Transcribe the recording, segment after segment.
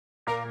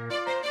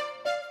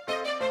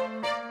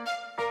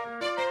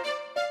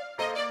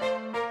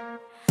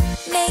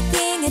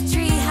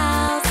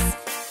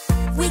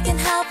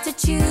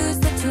choose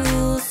the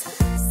tools.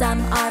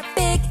 Some are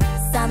big,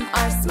 some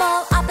are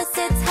small.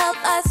 Opposites help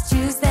us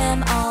choose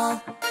them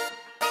all.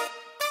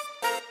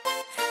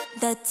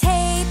 The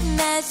tape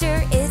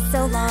measure is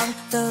so long,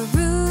 the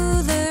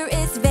ruler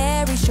is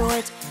very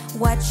short.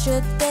 What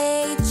should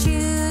they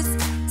choose?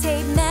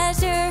 Tape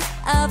measure,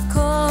 of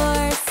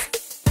course.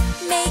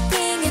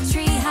 Making a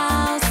tree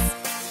house,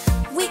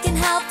 we can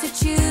help to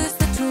choose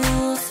the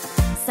tools.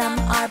 Some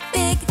are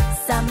big,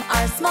 some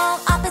are small.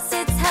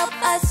 Opposites help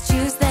us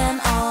choose them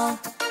all.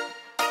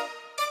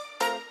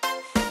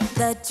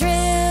 The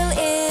drill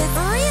is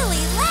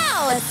really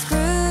loud. A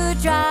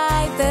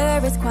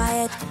screwdriver is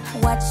quiet.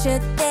 What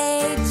should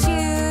they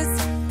choose?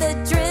 The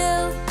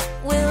drill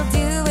will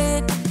do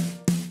it.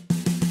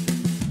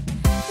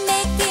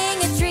 Making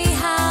a tree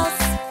house,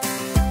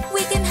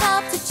 we can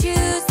help to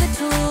choose the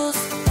tools.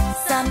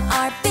 Some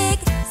are big,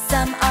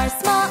 some are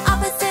small.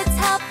 Opposites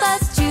help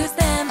us choose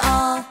them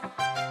all.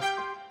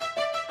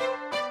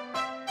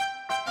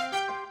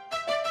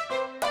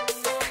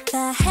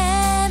 The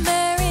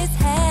hammer is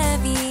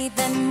heavy,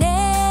 the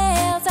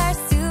nails are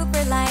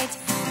super light.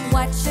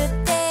 What should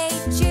they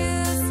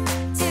choose?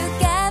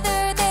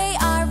 Together they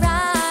are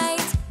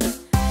right.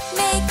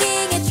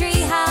 Making a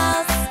tree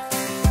house,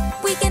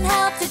 we can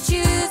help to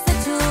choose the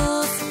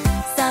tools.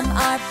 Some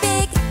are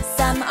big,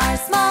 some are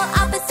small.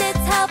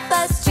 Opposites help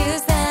us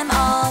choose them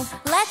all.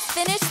 Let's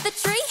finish the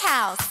tree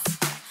house.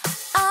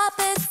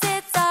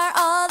 Opposites are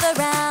all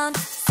around.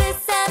 Sis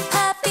and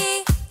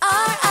puppy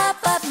are up,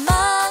 but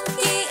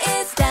monkey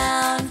is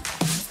down.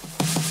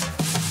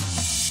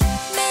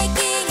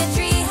 Making a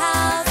tree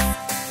house,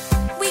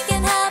 we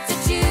can help to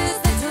choose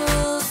the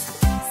tools.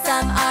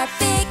 Some are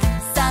big,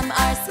 some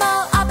are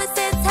small.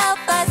 Opposites help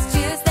us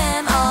choose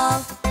them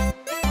all.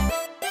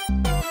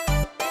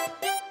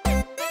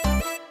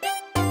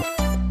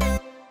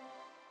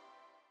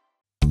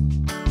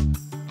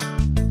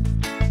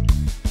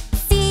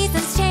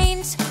 Seasons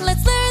change,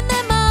 let's learn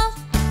them all.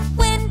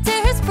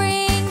 Winter,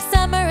 spring,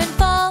 summer and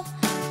fall.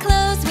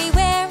 Clothes we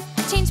wear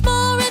change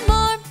more and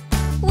more.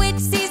 Which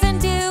season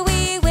do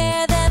we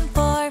wear them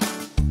for?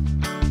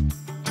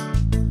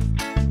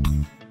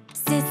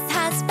 Sis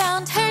has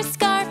found her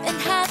scarf and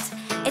hat.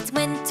 It's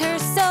winter,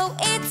 so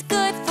it's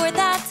good for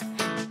that.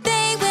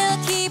 They will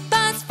keep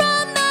us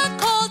from the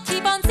cold.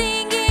 Keep on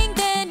singing,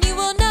 then you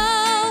will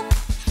know.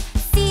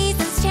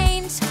 Seasons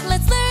change,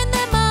 let's learn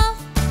them all.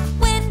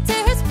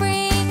 Winter,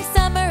 spring,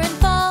 summer and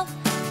fall.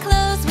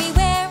 Clothes we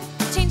wear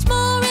change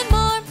more and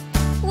more.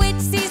 Which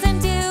season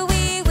do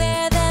we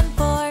wear them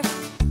for?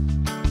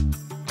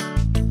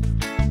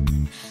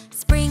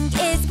 Spring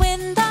is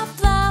when the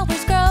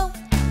flowers grow.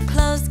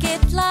 Clothes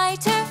get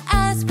lighter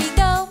as we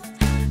go.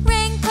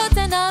 Raincoats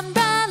and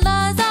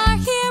umbrellas are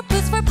here.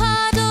 Boots for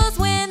puddles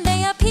when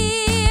they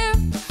appear.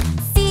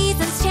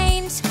 Seasons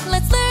change,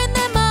 let's learn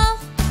them all.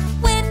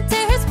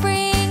 Winter,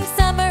 spring,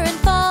 summer and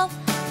fall.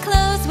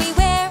 Clothes we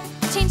wear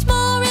change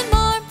more and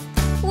more.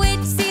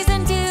 Which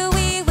season do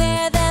we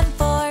wear them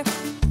for?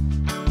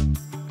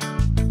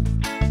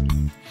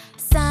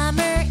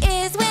 Summer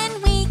is when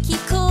we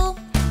keep cool.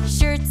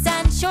 Shirts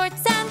and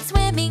shorts and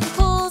swimming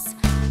pools.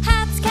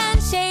 Hats can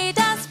shade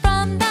us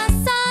from the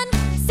sun.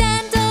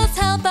 Sandals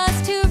help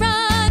us to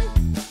run.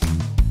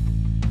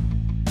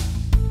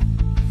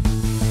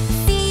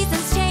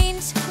 Seasons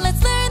change,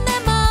 let's learn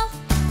them all.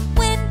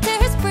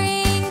 Winter,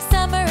 spring,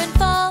 summer and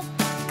fall.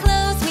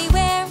 Clothes we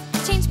wear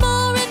change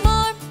more and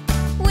more.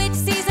 Which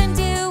season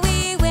do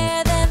we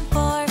wear them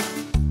for?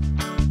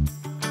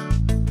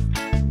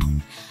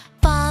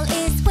 Fall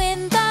is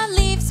when the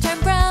leaves turn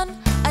brown.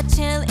 A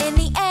chill in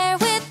the air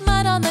with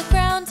mud on the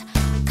ground.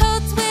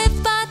 Coats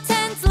with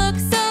buttons look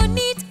so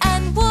neat.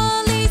 And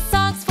woolly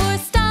socks for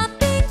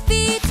stomping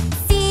feet.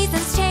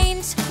 Seasons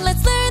change,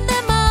 let's learn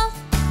them all.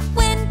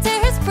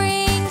 Winter,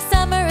 spring,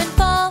 summer and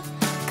fall.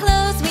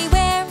 Clothes we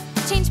wear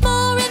change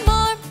more and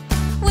more.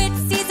 Which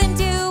season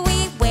do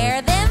we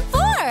wear them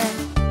for?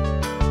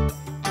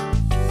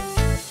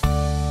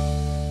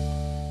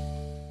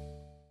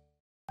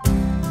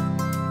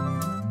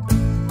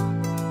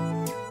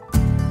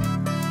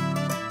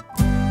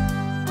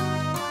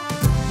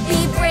 Be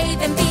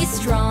brave and be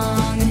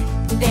strong.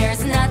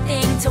 There's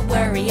nothing to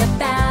worry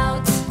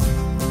about.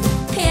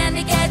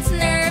 Panda gets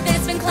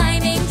nervous when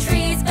climbing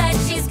trees, but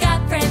she's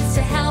got friends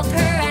to help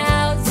her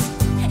out.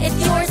 If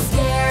you're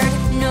scared,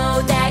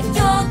 know that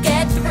you'll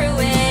get through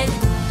it.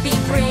 Be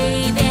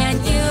brave and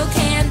you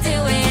can do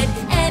it.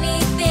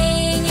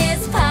 Anything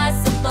is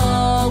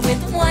possible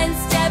with one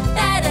step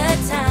at a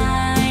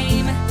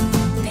time.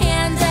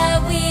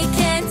 Panda, we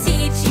can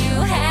teach you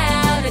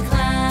how to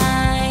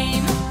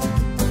climb.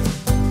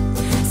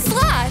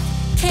 Sloth,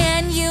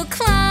 can you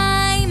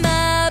climb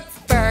up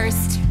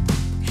first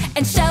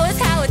and show us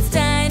how it's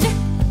done?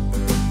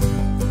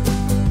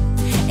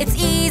 It's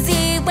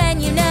easy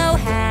when you know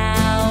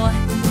how.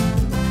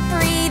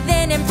 Breathe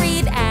in and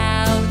breathe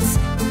out.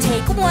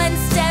 Take one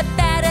step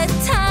at a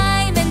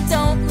time and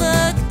don't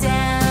look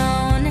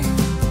down.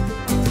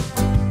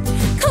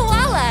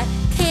 Koala,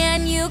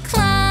 can you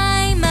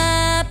climb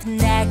up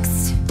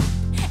next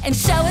and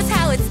show us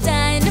how it's done?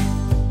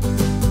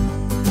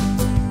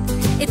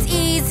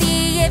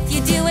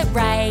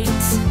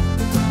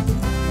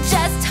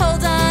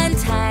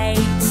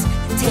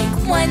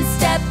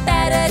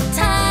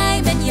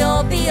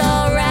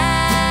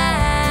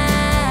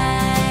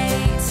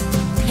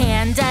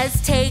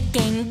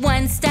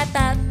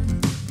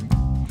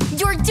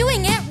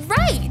 doing it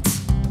right.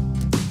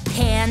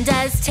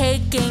 Panda's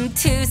taking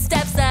 2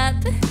 steps up.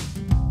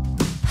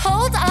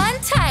 Hold on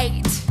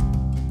tight.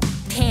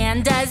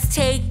 Panda's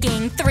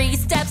taking 3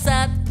 steps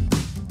up.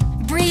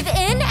 Breathe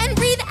in and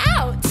breathe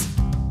out.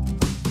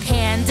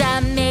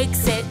 Panda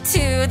makes it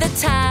to the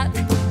top,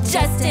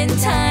 just in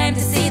time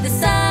to see the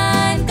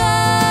sun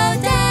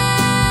go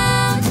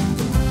down.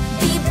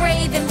 Be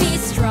brave and be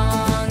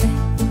strong.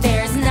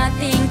 There's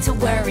nothing to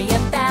worry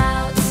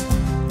about.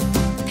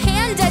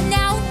 Panda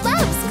now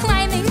loves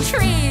climbing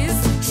trees.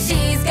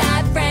 She's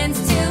got friends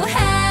to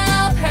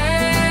help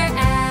her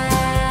out.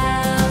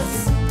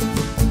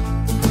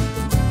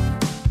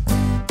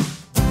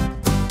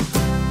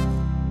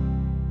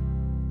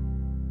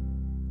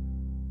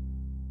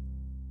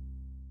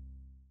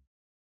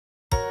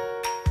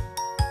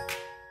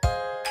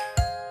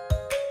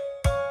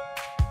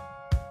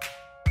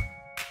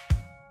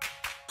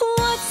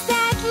 What's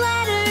that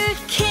letter?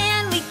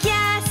 Can we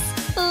guess?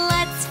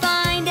 Let's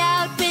find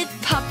out with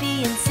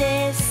Puppy and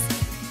Sis.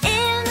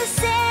 In the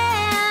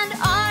sand,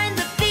 on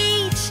the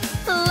beach,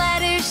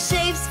 letter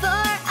shapes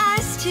for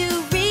us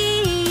to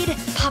read.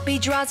 Puppy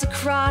draws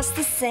across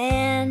the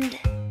sand.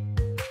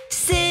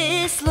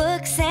 Sis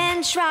looks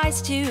and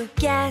tries to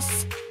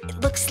guess. It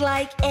looks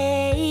like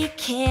A,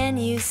 can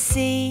you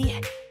see?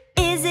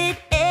 Is it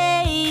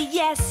A?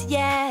 Yes,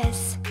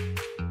 yes.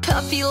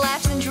 Puppy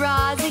laughs and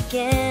draws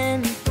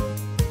again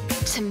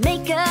to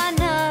make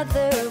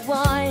another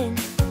one.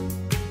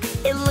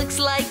 It looks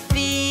like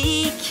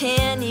B,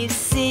 can you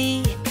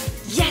see?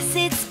 Yes,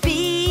 it's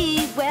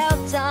B, well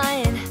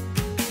done.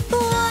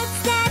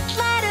 What's that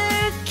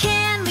letter?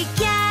 Can we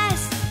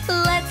guess?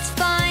 Let's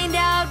find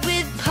out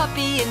with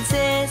Puppy and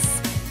Sis.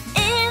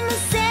 In the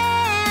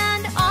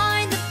sand,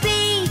 on the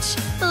beach,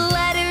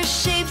 letter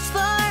shapes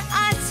for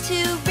us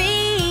to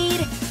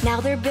read. Now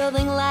they're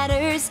building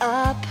ladders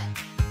up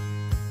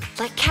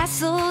like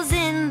castles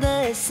in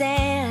the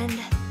sand.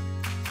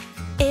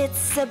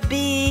 It's a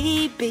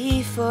B,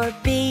 B for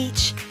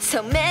beach.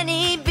 So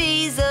many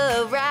bees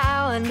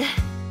around.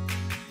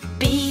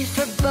 B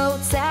for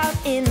boats out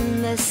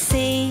in the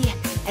sea,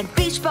 and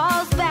beach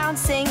balls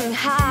bouncing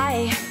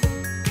high.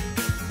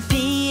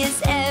 B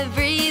is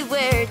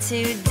everywhere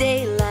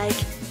today, like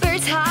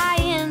birds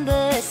high in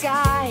the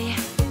sky.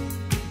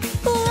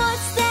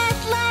 What's that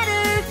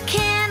letter?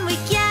 Can we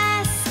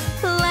guess?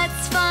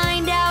 Let's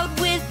find out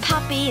with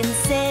Puppy and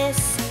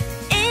Sis.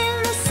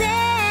 In the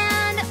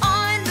sand,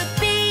 on the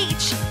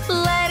beach,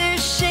 letter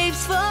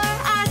shapes for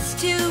us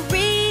to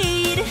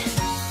read.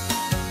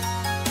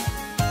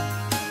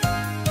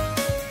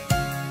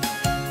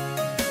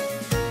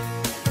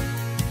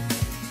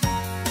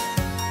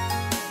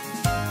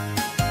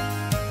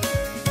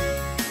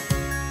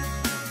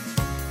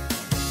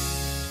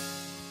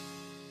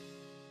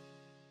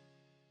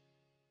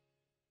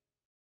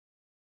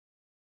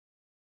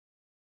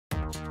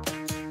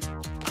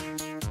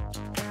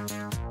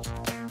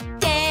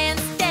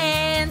 Dance,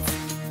 dance,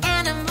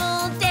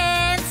 animal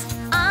dance.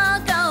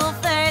 I'll go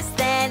first,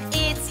 then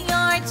it's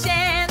your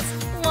chance.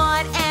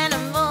 What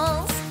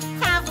animals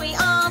have we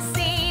all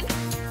seen?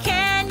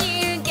 Can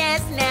you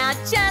guess now,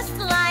 just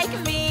like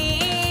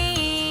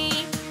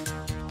me?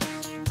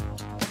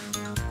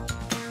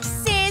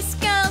 Sis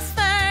goes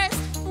first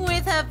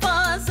with her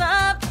paws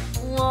up,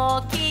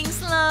 walking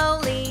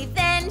slowly,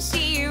 then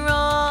she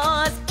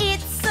roars.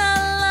 It's a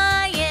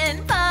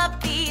lion,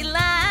 Puppy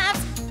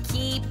laughs.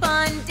 Keep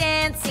on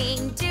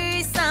dancing,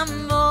 do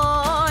some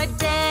more.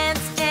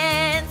 Dance,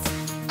 dance,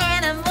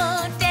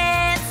 animal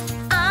dance.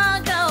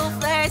 I'll go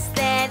first,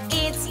 then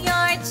it's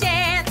your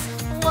chance.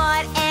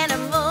 What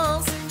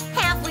animals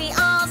have we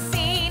all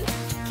seen?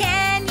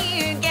 Can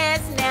you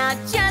guess now,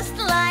 just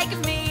like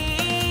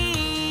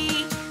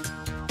me?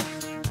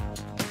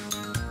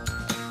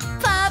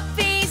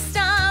 Puppy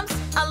stomps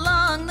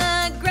along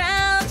the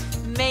ground,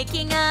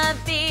 making a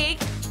big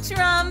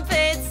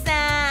trumpet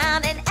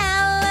sound. An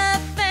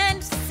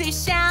elephant, she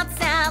shouts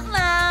out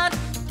loud.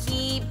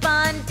 Keep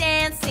on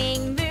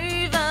dancing,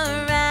 move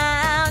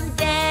around.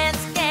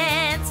 Dance,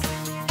 dance,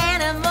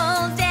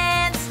 animal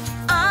dance.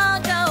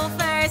 I'll go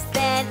first,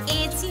 then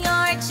it's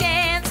your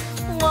chance.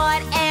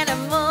 What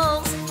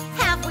animals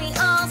have we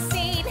all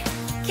seen?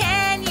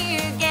 Can you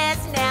guess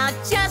now,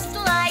 just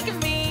like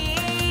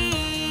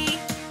me?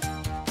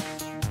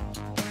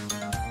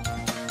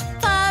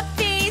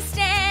 Puppy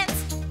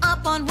stands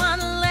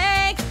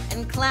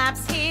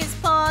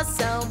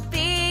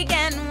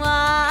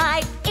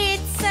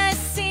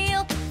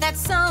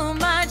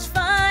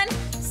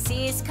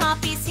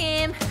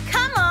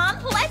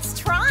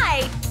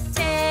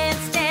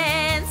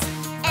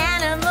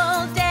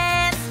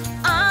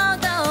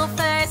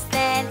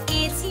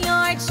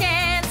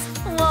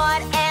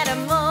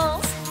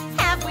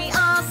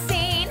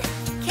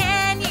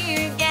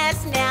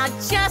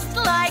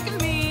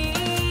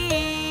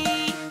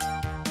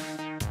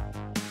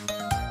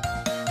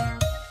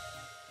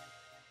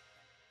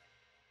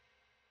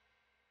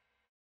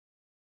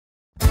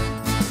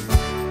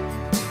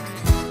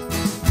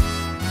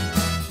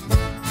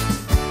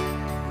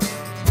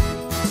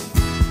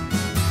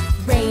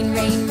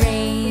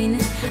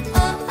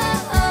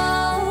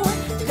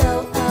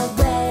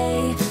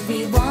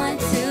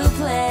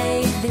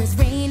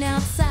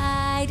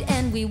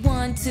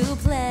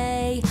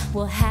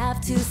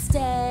have to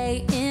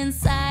stay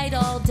inside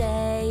all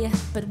day.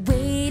 But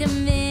wait a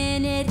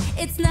minute,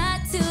 it's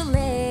not too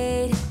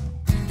late.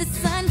 The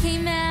sun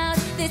came out,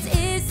 this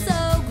is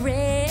so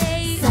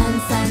great. Sun,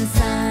 sun,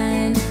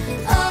 sun,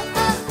 oh,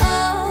 oh,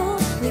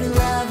 oh. We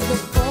love the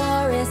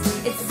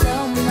forest, it's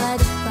so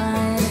much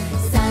fun.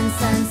 Sun,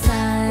 sun,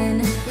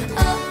 sun,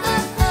 oh,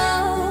 oh,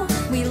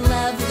 oh. We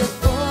love the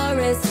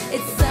forest,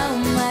 it's so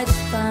much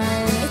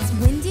fun. It's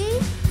windy?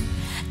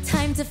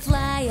 Time to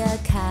fly a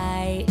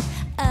kite.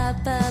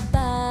 Up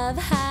above,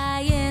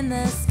 high in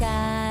the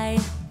sky.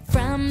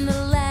 From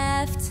the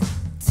left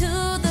to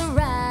the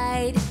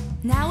right.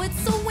 Now it's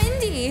so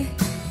windy.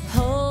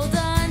 Hold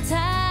on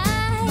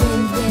tight.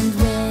 Wind, wind,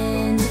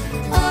 wind.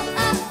 Oh,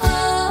 oh,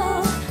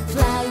 oh.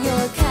 Fly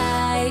your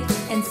kite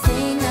and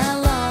sing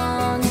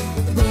along.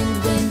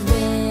 Wind, wind,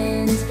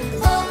 wind.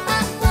 Oh,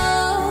 oh,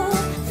 oh.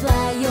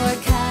 Fly your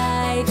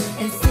kite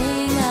and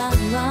sing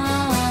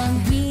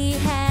along. We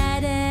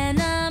had an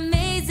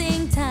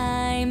amazing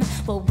time.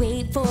 We'll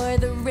wait for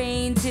the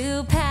rain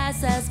to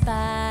pass us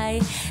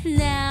by.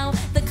 Now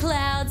the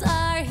clouds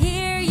are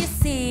here, you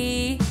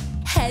see.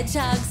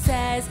 Hedgehog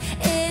says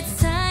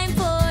it's time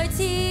for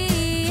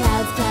tea.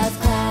 Clouds, clouds,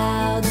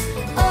 clouds.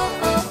 Oh,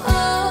 oh,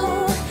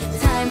 oh.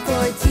 Time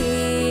for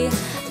tea.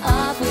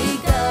 Off we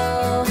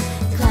go.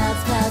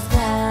 Clouds, clouds,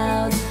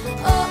 clouds.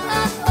 Oh,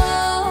 oh,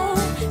 oh.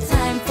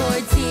 Time for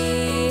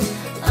tea.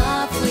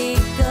 Off we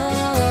go.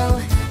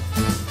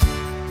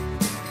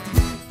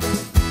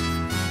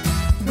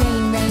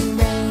 Rain, rain,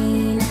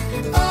 rain.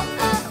 Oh,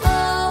 oh,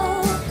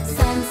 oh.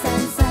 Sun,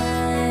 sun,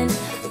 sun.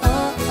 Oh,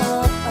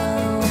 oh,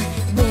 oh.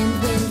 Wind,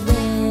 wind,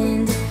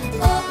 wind.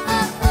 Oh,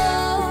 oh,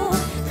 oh.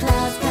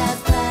 Clouds,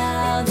 clouds,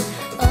 clouds.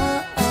 Oh,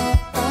 oh,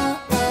 oh,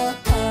 oh,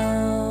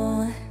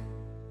 oh.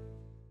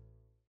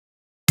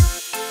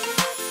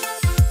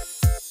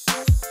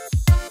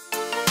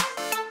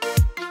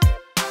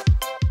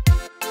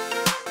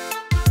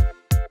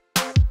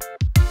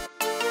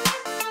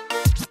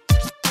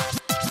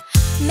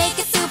 Make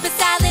a super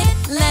salad,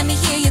 let me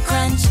hear you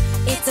crunch.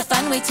 It's a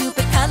fun way to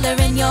put color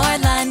in your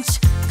lunch.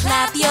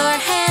 Clap your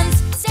hands,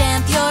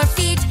 stamp your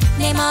feet.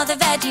 Name all the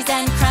veggies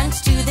and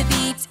crunch to the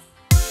beat.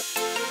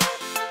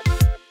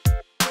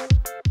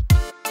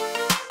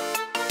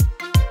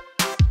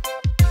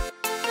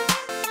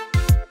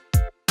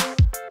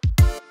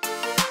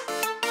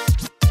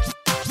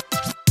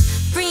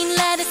 Green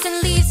lettuce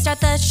and leaves start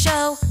the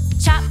show.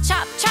 Chop,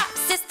 chop, chop,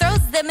 sis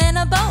throws them in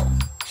a bowl.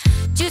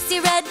 Juicy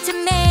red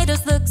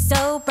tomatoes look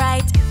so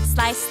bright.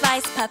 Slice,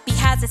 slice, puppy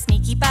has a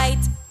sneaky bite.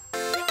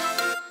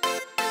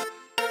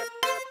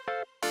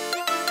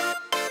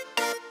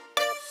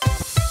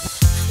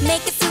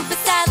 Make a super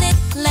salad,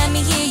 let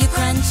me hear you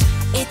crunch.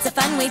 It's a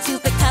fun way to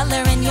put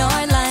color in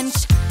your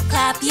lunch.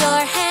 Clap your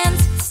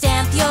hands,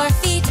 stamp your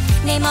feet.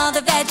 Name all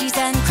the veggies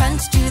and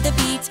crunch to the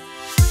beat.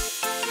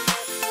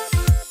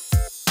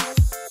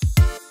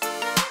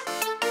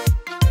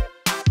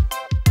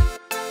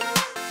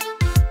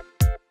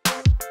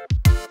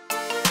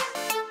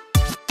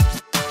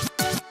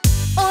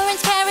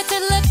 Orange carrots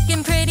are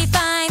looking pretty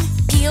fine.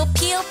 Peel,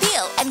 peel,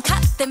 peel and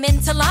cut them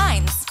into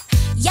lines.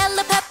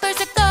 Yellow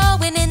peppers are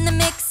going in the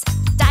mix.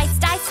 Dice,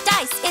 dice,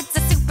 dice, it's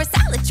a super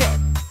salad trip.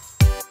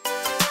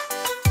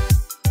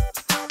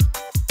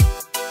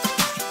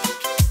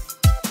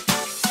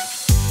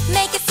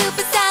 Make a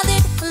super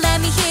salad,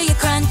 let me hear you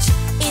crunch.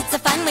 It's a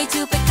fun way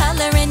to put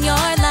color in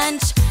your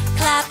lunch.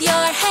 Clap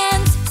your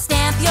hands,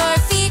 stamp your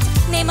feet.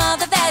 Name all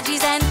the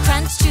veggies and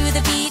crunch to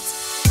the beat.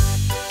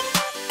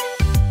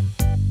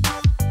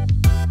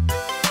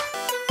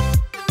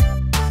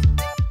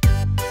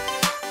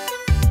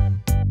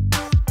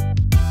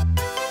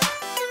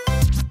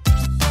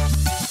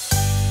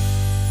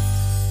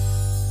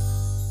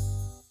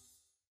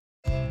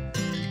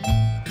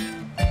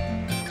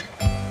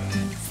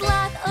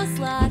 Sloth, oh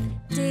sloth,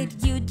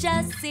 did you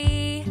just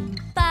see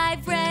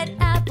 5 red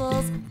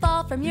apples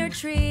fall from your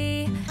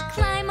tree?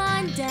 Climb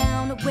on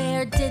down,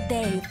 where did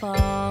they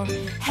fall?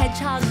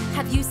 Hedgehog,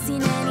 have you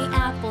seen any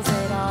apples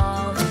at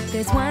all?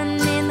 There's one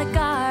in the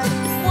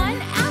garden.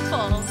 1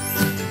 apple.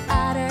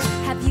 Otter,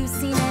 have you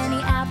seen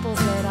any apples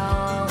at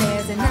all?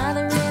 There's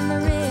another in the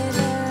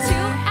river. 2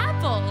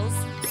 apples.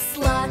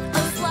 Sloth,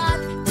 oh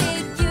sloth,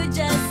 did you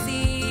just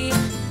see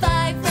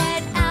 5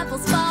 red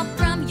apples fall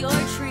from your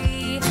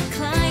tree?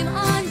 Climb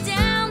on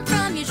down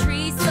from your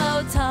tree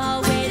so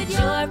tall. Where did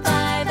your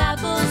 5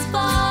 apples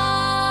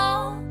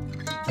fall?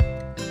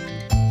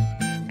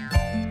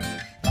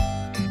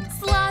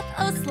 Sloth,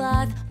 oh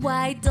sloth,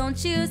 why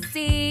don't you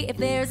see if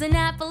there's an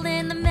apple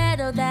in the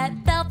meadow that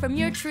fell from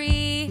your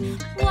tree?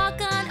 Walk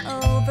on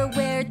over,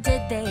 where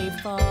did they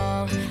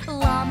fall?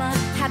 Llama,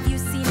 have you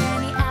seen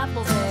any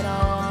apples at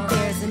all?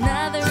 There's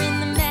another in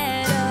the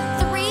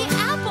meadow. 3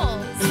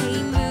 apples.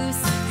 Hey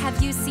moose,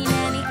 have you seen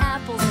any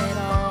apples at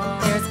all?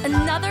 There's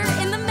another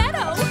in the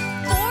meadow.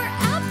 4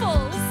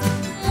 apples.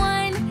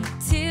 1,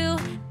 2,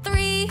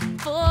 3,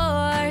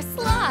 4.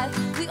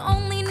 Sloth, we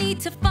only need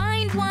to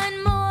find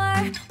one more.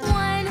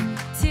 1,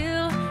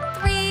 2,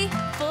 3,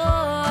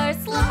 4.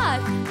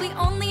 Sloth, we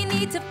only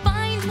need to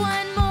find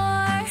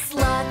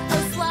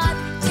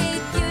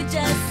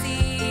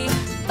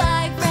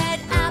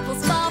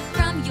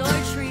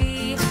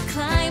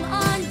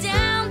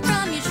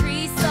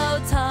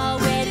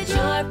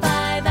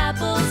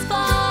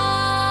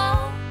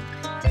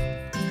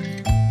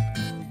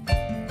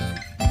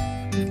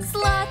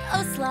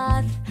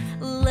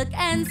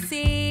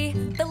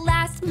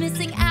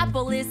Missing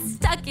apple is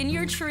stuck in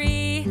your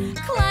tree.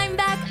 Climb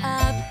back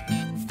up.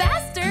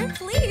 Faster,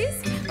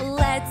 please.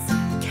 Let's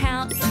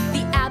count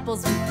the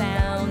apples we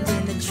found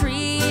in the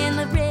tree, in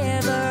the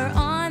river,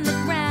 on the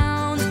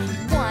ground.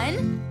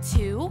 1,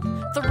 2,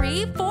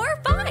 3,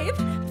 4, 5.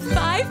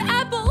 5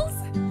 apples.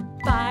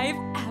 5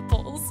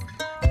 apples.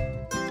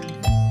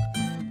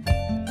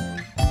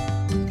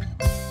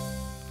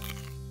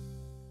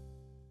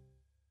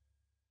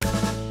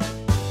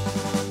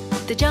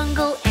 The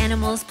jungle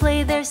animals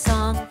play their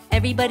song.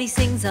 Everybody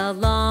sings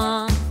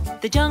along.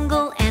 The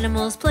jungle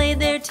animals play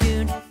their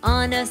tune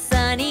on a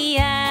sunny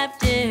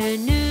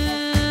afternoon.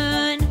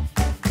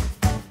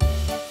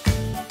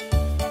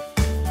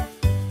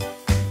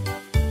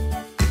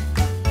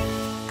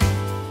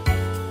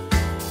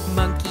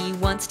 Monkey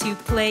wants to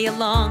play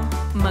along.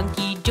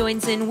 Monkey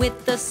joins in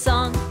with the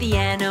song. The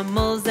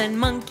animals and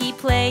monkey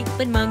play,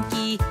 but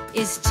monkey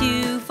is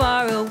too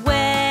far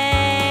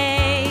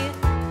away.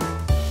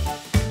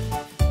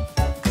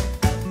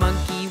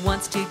 Monkey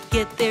wants to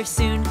get there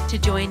soon to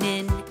join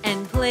in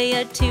and play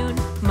a tune.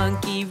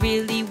 Monkey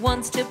really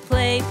wants to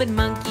play, but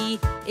monkey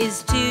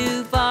is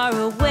too far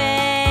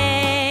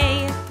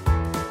away.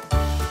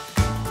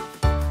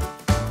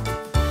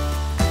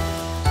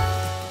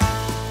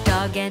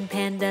 Dog and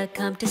panda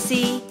come to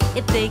see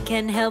if they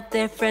can help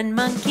their friend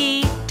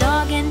monkey.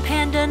 Dog and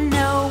panda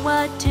know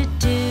what to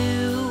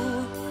do.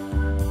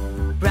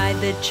 Ride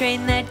the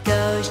train that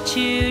goes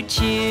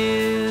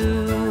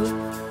choo-choo.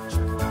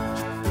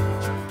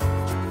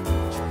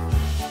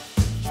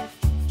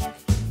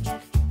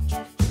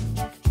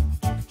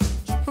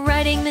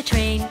 Riding the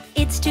train,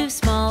 it's too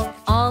small.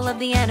 All of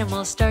the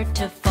animals start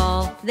to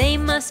fall. They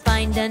must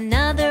find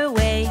another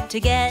way to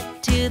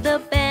get to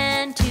the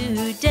band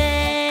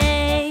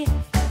today.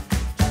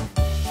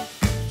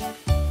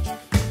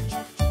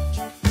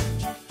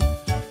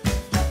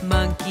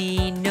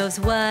 Monkey knows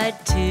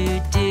what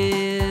to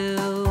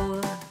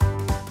do.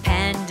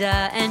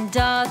 Panda and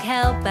dog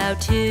help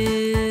out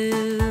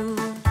too.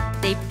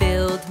 They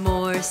build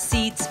more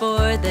seats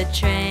for the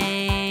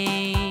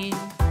train.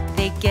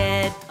 They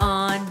get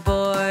on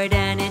board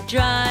and it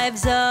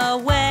drives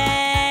away.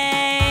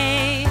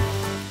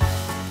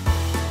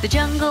 The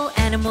jungle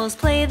animals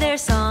play their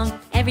song.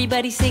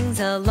 Everybody sings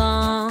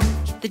along.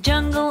 The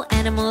jungle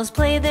animals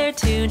play their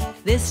tune.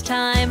 This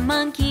time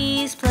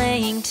monkey's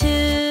playing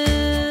too.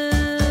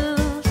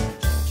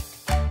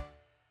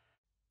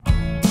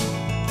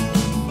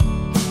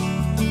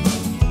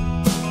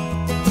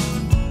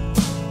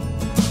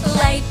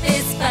 Life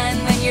is fun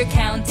when you're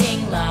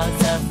counting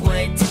logs of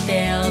wood to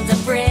build a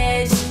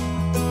bridge.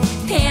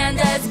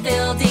 Panda's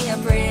building a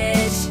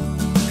bridge.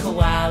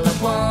 Koala,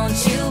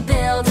 won't you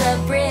build a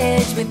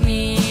bridge with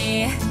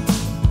me?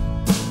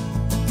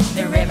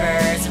 The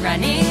river's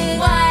running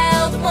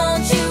wild.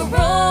 Won't you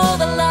roll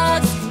the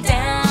logs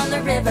down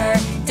the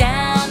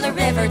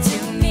river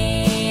to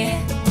me?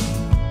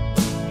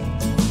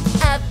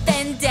 Up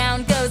and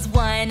down goes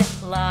one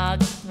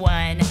log,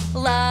 one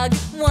log,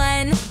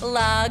 one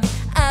log.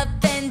 Up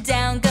and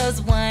down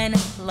goes one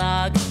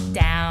log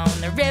down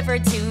the river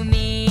to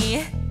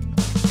me.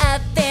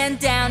 Up and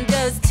down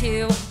goes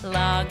two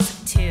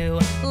logs, two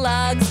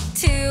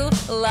logs, two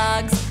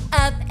logs.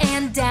 Up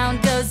and down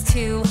goes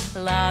two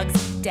logs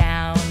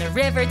down the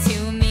river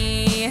to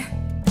me.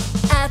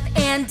 Up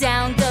and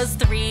down goes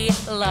three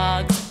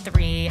logs,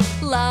 three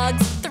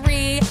logs,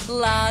 three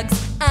logs.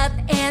 Up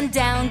and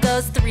down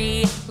goes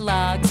three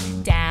logs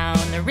down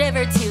the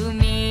river to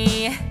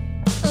me.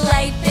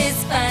 Life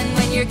is fun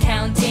when you're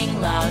counting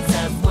logs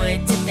of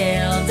wood to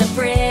build a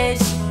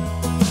bridge.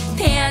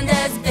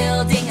 Panda's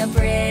building a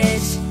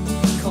bridge.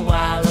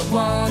 Koala,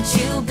 won't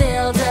you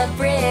build a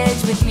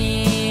bridge with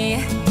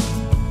me?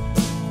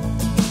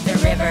 The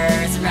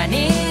river's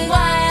running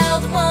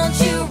wild. Won't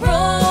you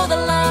roll the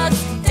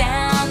logs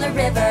down the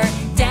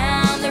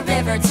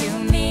river to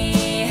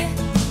me?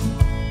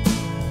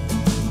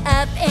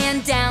 Up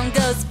and down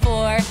goes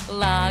four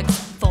logs,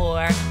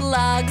 four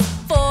logs,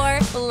 four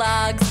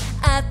logs.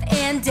 Up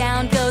and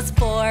down goes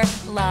four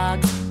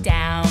logs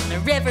down the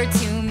river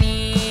to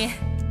me.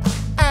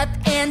 Up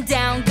and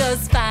down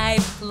goes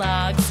five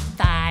logs,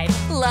 five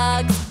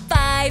logs,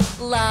 five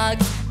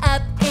logs.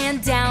 Up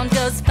and down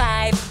goes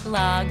five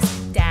logs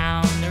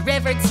down the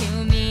river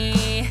to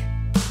me.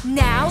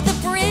 Now the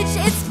bridge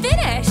is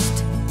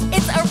finished.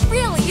 It's a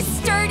really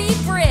sturdy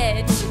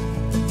bridge.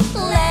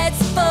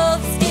 Let's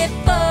both skip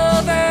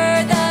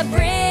over the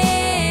bridge.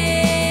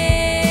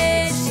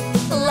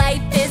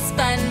 Life is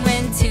fun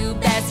when two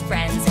best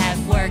friends have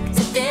worked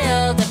to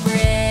build a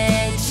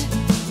bridge.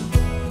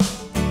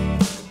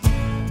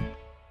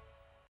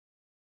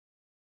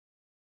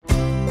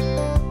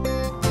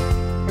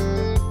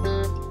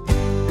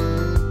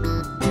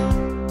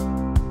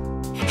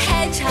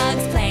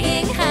 Hedgehogs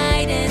playing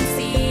hide and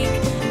seek.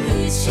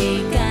 Who's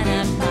she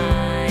gonna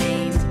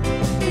find?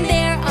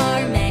 There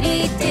are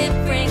many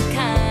different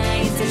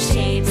kinds of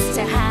shapes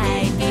to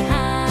hide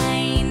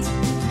behind.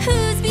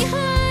 Who's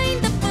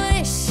behind the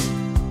bush?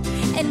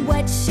 And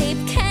what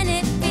shape can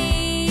it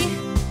be?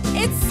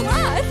 It's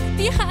Sloth!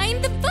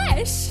 behind the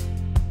bush.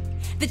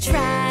 The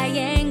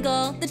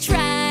triangle bush.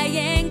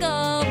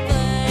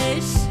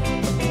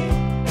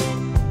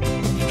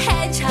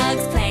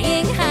 Hedgehogs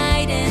playing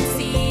hide and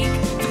seek,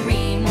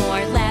 3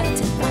 more left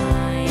to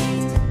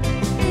find.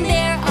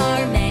 There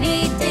are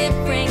many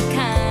different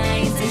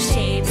kinds of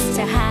shapes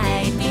to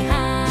hide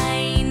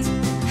behind.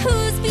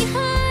 Who's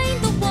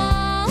behind the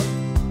wall?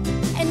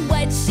 And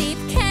what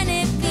shape can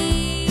it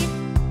be?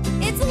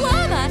 It's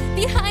llama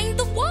behind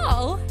the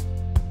wall.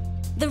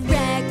 The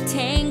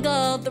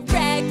rectangle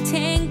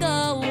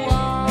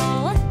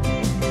wall.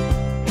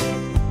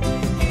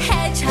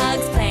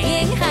 Hedgehogs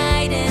playing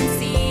hide and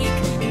seek,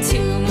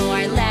 2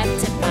 more left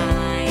to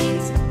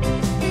find.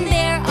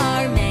 There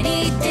are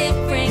many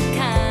different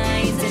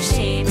kinds of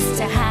shapes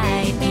to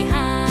hide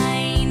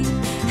behind.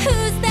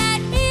 Who's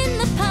that in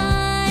the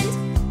pond?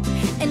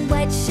 And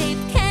what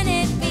shape can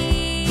it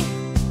be?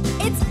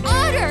 It's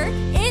otter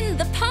in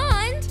the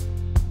pond.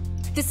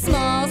 The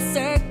small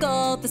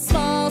circle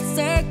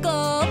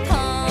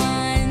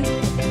pond.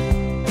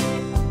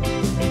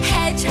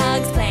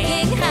 Hedgehogs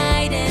playing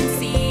hide and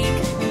seek,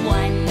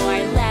 1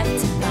 more left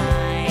to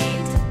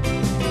find.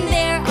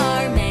 There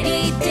are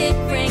many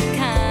different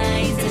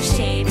kinds of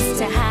shapes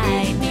to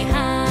hide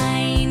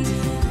behind.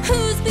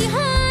 Who's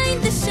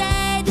behind the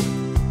shed?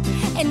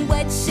 And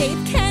what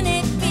shape can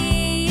it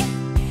be?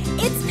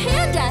 It's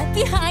panda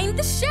behind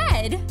the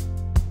shed.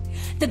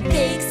 The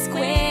big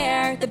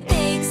square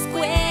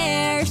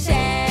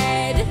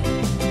shed.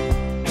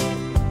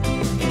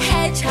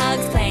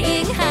 Hedgehogs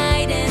playing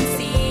hide and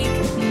seek,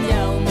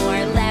 no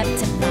more left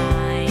to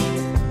find.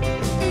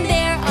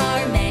 There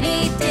are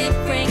many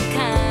different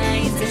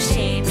kinds of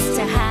shapes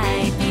to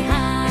hide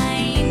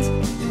behind.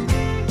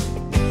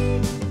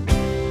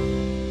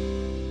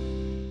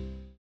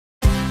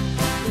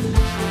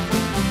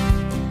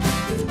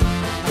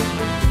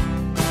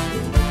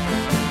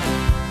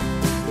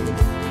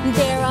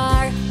 There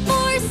are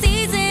 4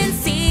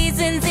 seasons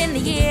in the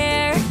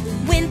year: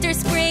 winter,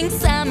 spring,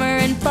 summer,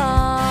 and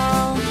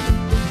fall.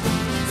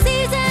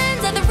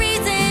 Seasons are the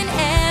reason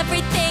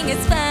everything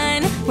is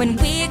fun when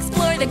we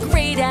explore the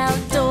great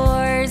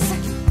outdoors.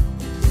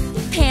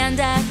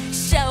 Panda,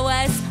 show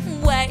us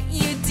what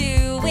you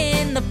do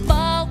in the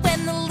fall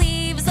when the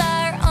leaves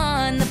are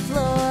on the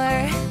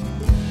floor.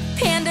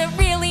 Panda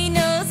really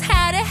knows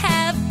how to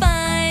have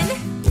fun,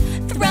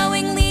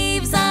 throwing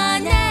leaves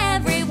on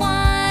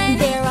everyone.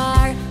 There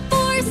are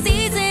 4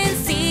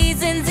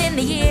 seasons in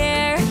the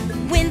year: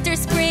 winter,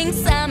 spring,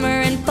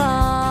 summer, and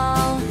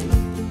fall.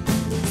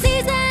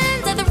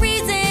 Seasons are the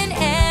reason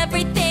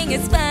everything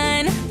is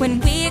fun when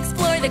we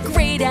explore the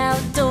great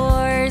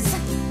outdoors.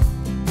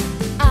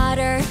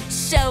 Otter,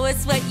 show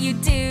us what you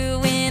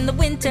do in the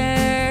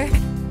winter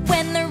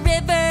when the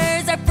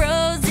rivers are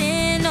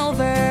frozen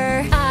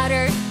over.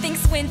 Otter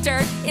thinks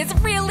winter is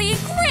really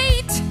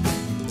great,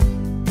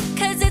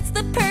 'cause it's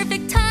the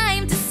perfect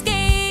time to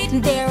skate.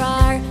 There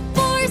are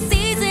 4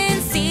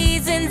 seasons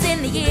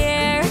in the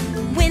year: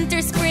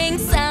 winter, spring,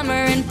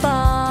 summer, and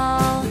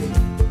fall.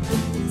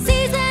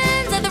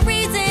 Seasons are the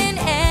reason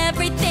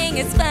everything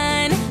is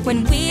fun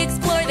when we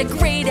explore the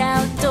great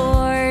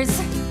outdoors.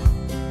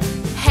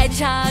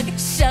 Hedgehog,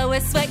 show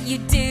us what you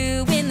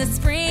do in the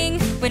spring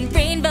when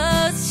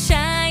rainbows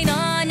shine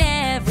on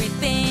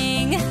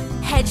everything.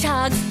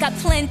 Hedgehogs got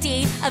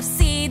plenty of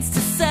seeds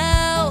to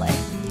sow,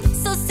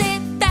 so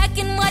sit back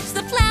and watch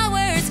the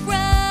flowers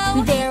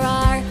grow. There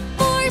are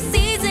 4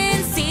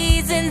 seasons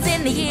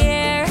in the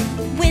year: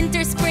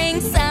 winter,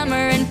 spring,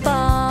 summer, and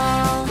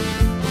fall.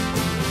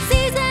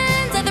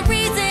 Seasons are the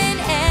reason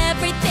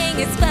everything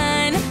is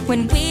fun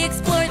when we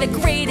explore the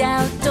great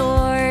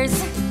outdoors.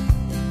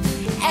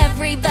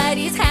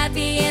 Everybody's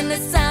happy in the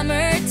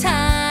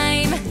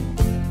summertime,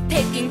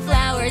 picking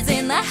flowers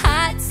in the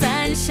hot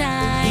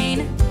sunshine.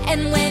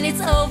 And when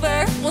it's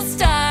over, we'll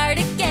start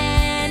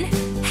again,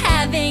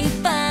 having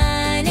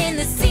fun in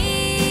the seasons.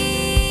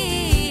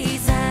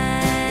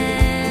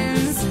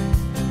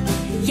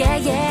 Yeah,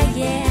 yeah,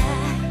 yeah.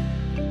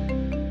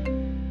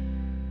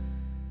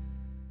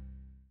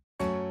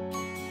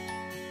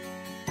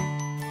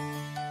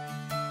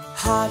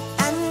 Hot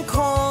and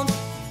cold,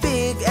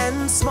 big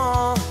and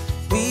small,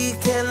 we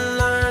can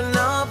learn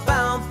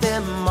about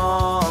them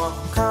all.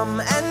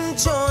 Come and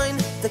join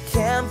the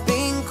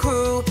camping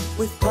crew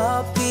with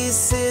Puppy,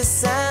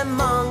 Sis, and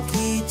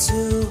Monkey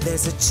too.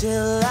 There's a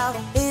chill out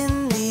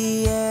in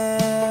the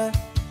air,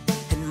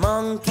 and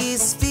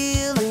Monkey's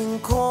feeling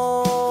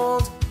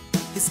cold.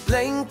 His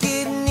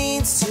blanket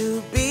needs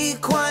to be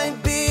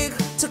quite big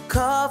to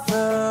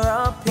cover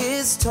up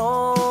his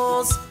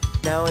toes.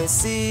 Now he's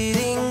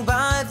sitting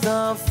by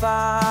the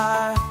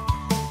fire,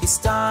 he's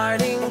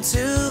starting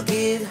to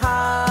get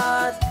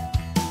hot.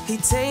 He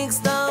takes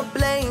the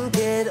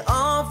blanket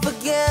off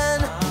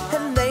again,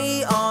 and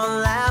they all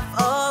laugh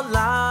a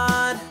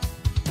lot.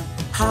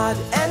 Hot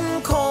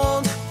and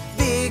cold,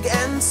 big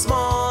and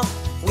small,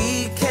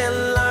 we can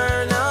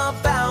learn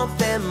about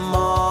them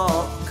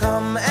all.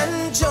 Come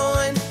and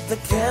join the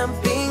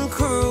camping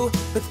crew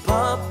with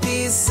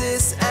Puppy,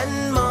 Sis,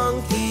 and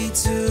Monkey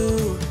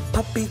too.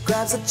 Puppy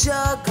grabs a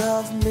jug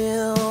of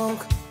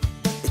milk.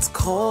 It's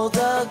cold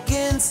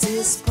against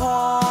his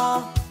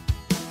paw.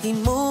 He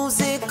moves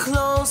it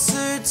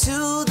closer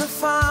to the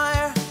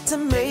fire to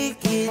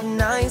make it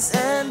nice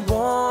and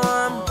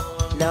warm.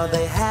 Now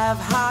they have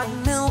hot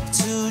milk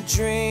to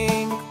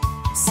drink.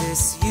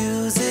 Sis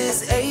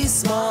uses a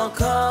small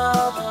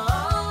cup.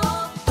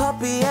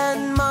 Puppy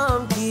and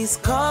monkey's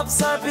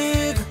cups are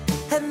big,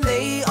 and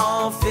they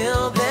all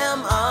fill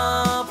them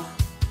up.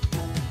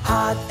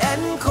 Hot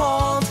and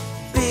cold,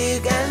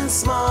 big and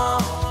small,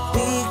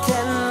 we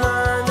can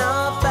learn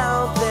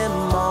about them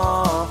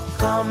all.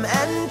 Come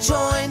and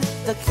join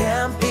the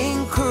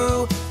camping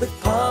crew with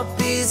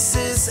Puppy,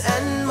 Sis,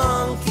 and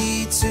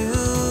Monkey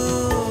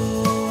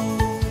too.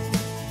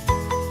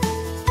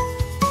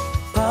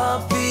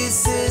 Puppy,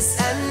 Sis,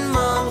 and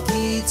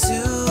Monkey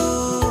too.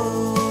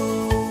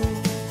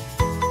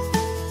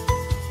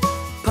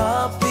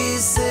 Puppy,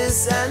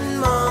 Sis, and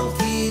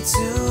Monkey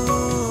too.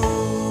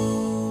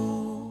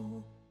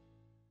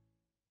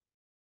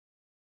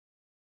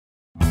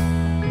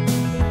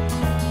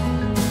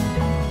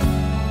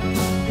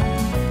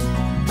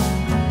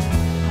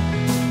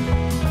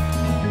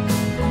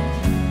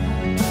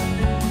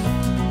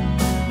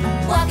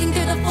 Walking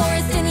through the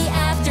forest in the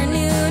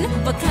afternoon,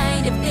 what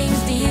kind of things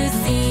do you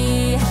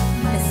see?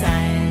 The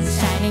sun's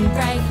shining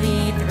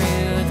brightly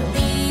through the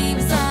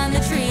leaves on the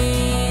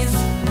trees.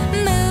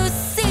 Moose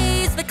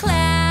sees the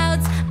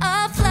clouds,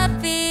 all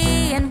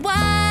fluffy and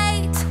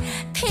white.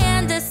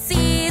 Panda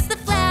sees the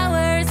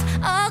flowers,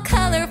 all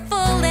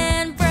colorful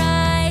and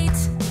bright.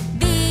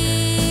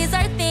 These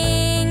are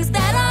things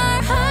that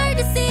are hard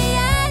to see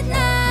at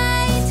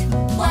night.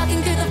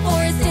 Walking through the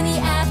forest in the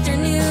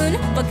afternoon,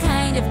 what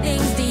kind of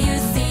things do you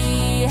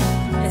see?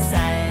 The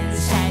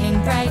sun's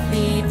shining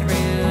brightly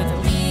through the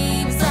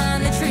leaves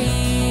on the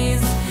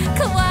trees.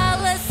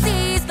 Koala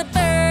sees the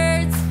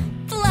birds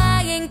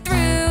flying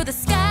through the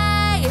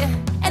sky.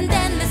 And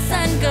then the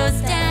sun goes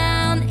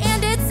down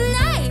and it's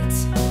night.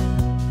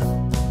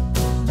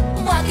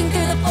 Walking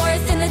through the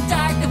forest in the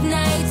dark of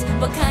night,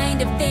 what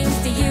kind of things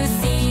do you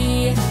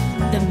see?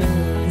 The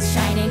moon's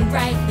shining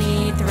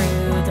brightly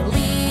through the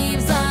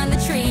leaves on the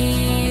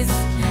trees.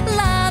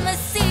 Llama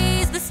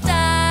sees the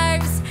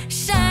stars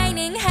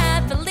shining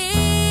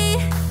happily.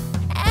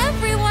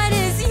 Everyone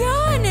is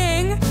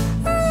yawning.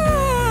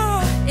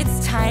 It's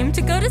time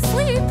to go to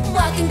sleep.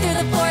 Walking through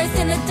the forest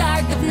in the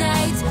dark of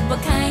night,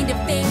 what kind of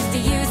things do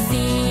you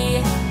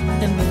see?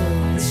 The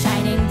moon's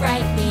shining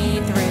brightly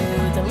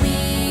through the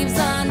leaves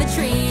on the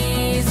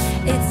trees.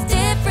 It's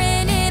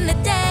different in the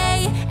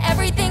day,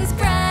 everything's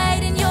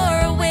bright and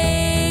you're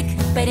awake.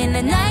 But in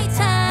the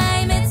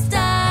nighttime it's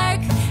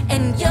dark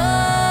and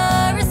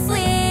you're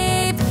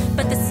asleep.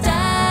 But the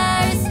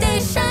stars stay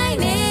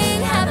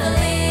shining happily.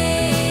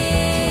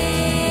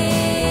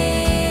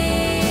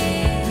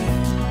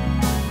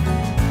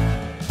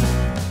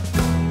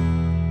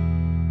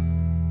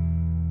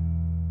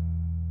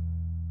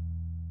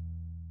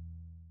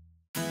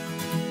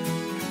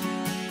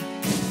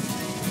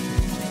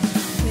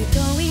 We're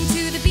going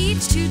to the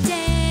beach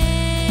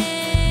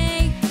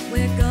today.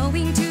 We're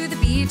going to the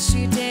beach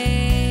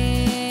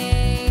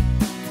today.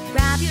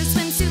 Grab your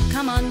swimsuit,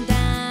 come on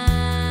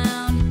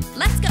down.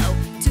 Let's go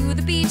to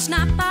the beach,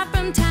 not far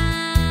from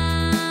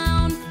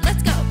town.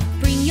 Let's go.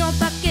 Bring your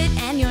bucket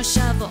and your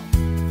shovel.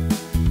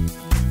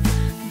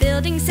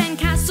 Building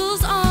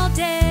sandcastles all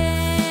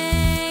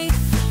day.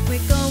 We're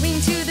going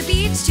to the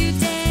beach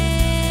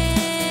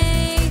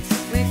today.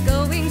 We're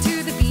going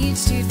to the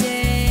beach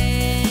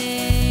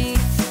today.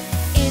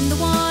 In the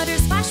water,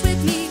 splash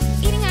with me,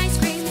 eating ice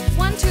cream.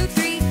 1, 2,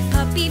 3,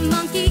 Puppy,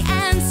 Monkey,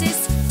 and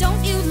Sis.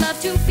 Don't you love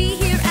to be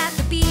here at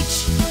the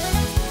beach?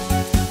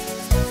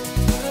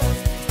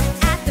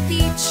 At the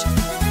beach.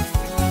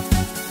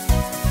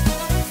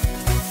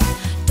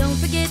 Don't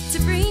forget to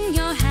bring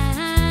your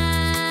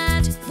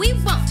hat. We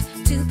want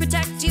to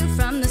protect you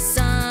from the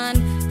sun.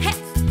 Hey,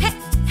 hey,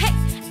 hey,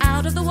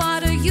 out of the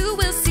water you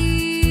will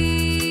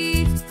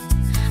see.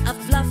 A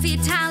fluffy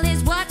towel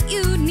is what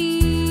you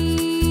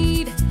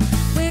need.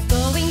 We're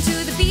going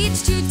to the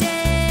beach today.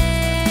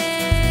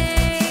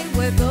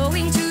 We're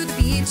going to the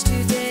beach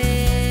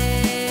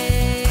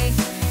today.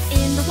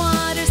 In the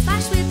water,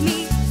 splash with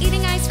me,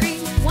 eating ice cream.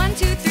 1,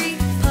 2, 3,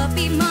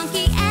 Puppy,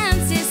 Monkey,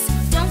 and Sis.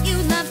 Don't you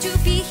love to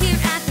be here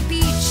at the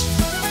beach?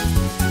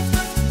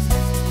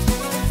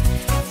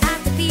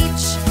 At the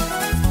beach.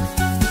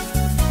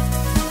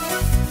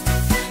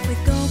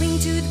 We're going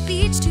to the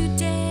beach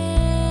today.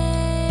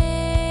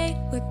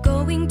 We're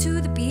going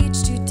to the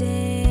beach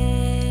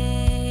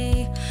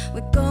today.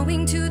 We're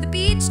going to the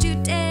beach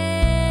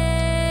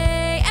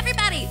today.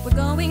 Everybody, we're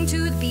going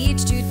to the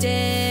beach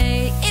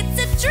today. It's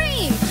a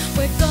dream.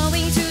 We're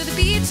going to the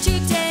beach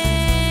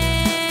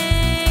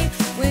today.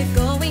 We're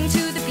going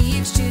to the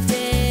beach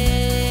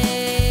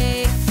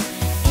today.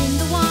 In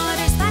the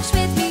water, splash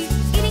with me,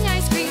 eating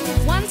ice cream.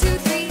 1, 2,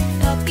 3,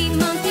 Puppy,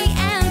 Monkey,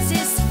 and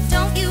Sis.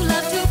 Don't you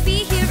love to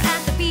be here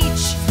at the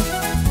beach?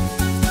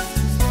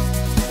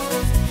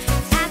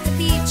 At the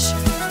beach.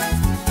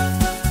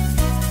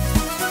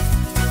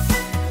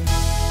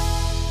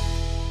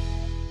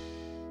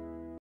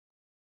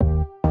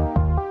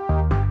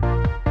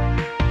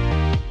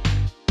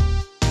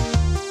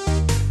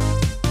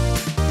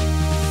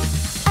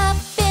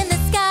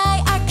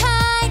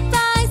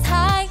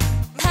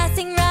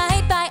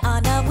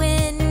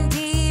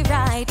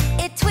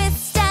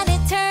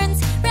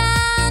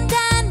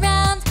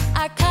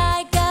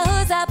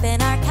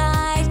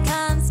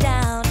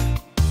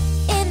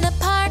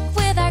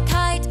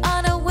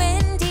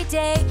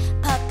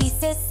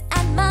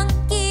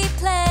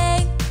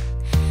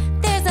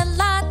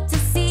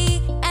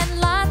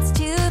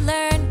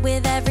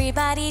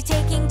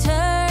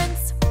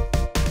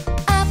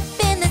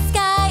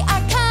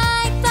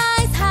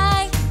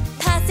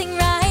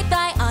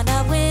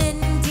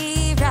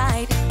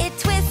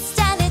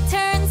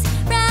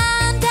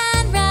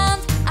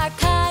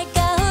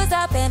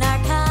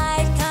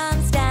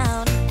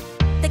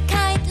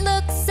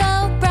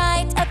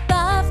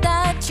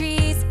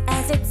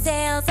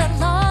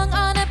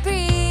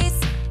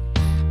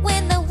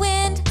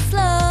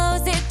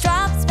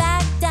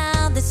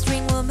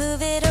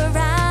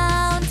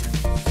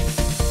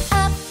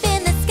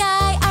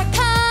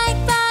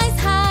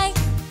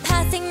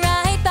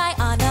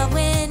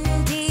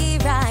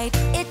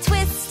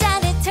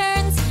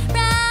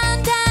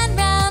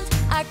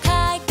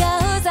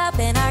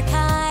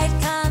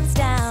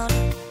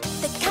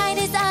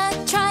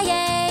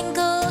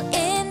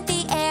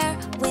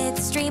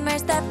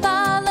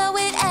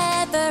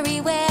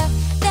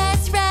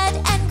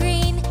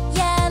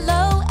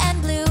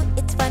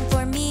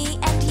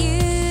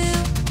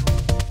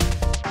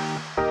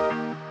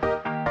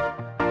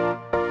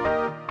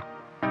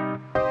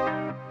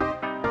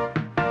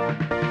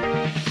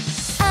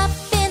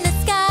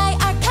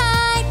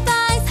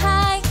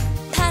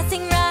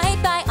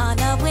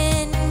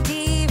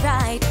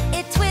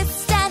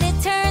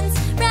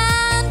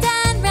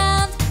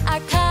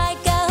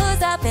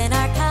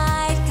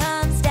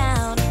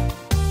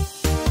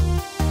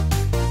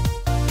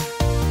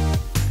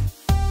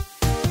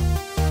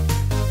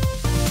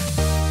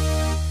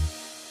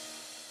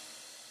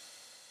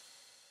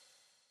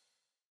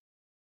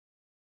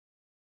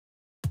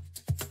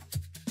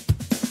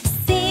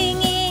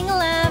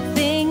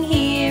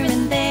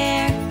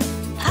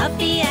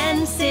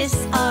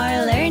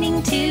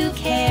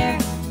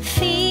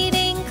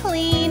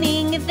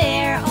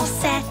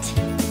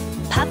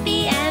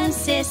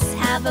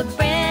 have a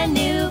brand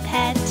new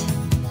pet.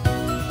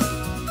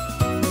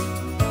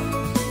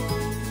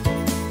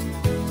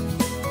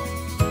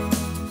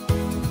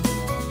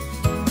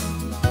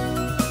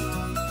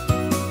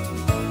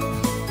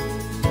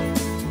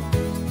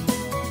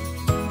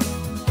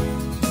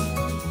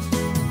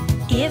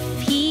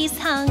 If he's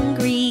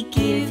hungry,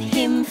 give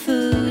him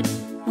food.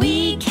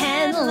 We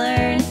can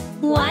learn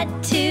what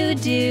to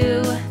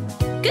do.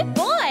 Good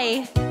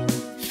boy!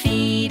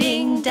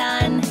 Feeding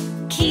done.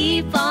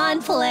 Keep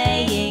on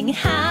playing,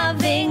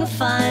 having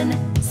fun.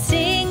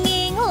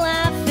 Singing,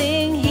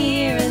 laughing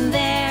here and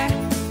there.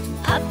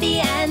 Puppy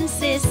and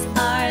Sis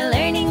are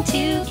learning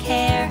to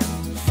care.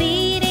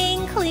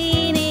 Feeding,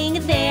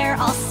 cleaning, they're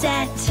all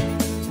set.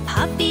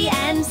 Puppy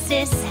and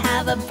Sis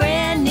have a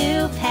brand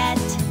new pet.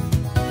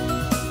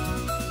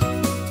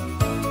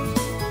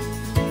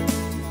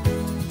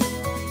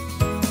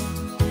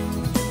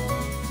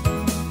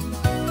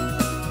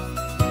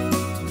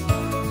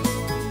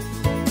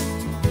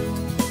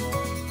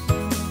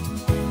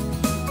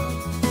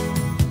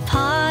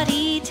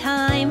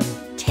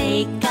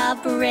 Take a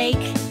break,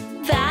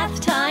 bath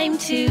time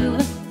too,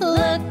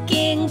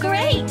 looking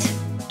great.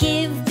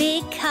 Give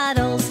big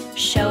cuddles,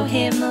 show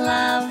him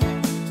love.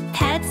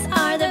 Pets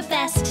are the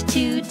best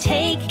to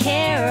take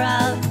care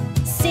of.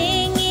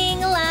 Singing,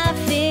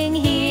 laughing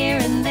here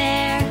and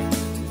there.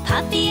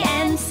 Puppy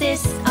and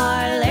Sis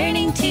are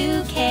learning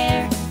to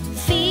care.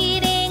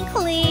 Feeding,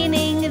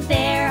 cleaning,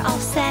 they're all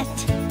set.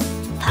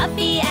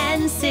 Puppy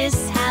and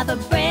Sis have a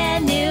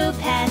brand new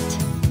pet.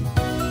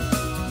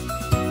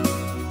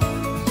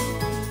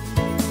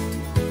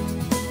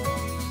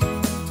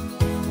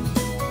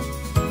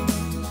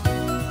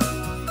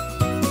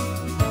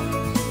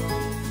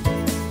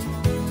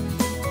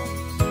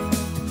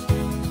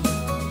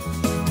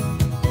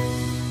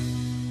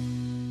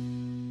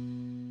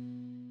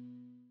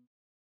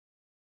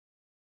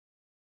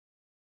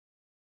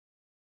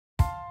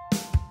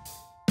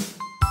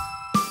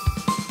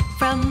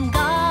 From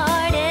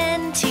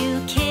garden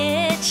to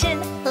kitchen,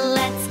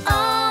 let's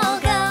all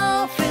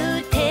go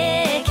fruit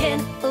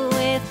picking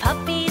with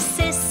Puppy,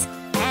 Sis,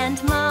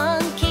 and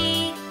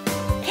Monkey,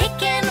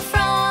 picking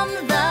from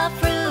the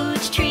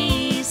fruit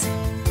trees.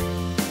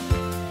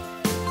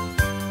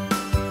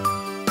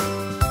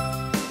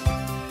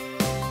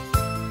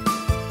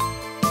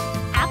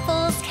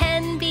 Apples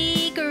can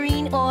be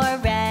green or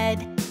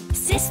red.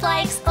 Sis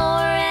likes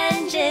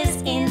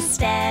oranges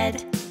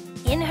instead.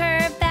 In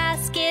her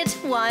basket,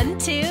 1,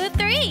 2,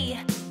 3,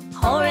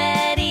 all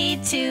ready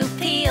to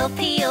peel,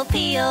 peel,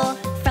 peel.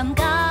 From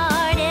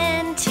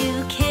garden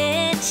to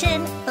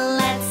kitchen,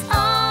 let's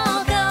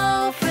all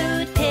go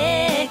fruit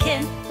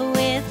picking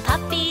with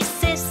Puppy,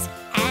 Sis,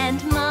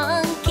 and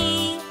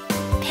Monkey,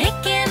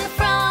 picking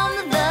from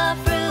the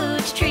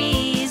fruit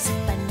trees.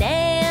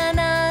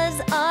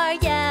 Bananas are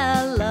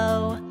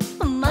yellow,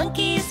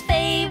 Monkey's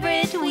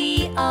favorite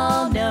we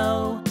all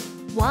know.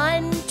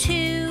 1,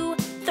 2,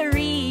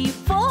 3,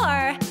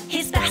 4,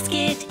 his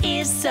basket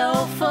is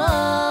so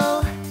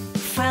full.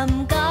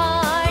 From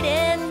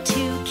garden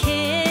to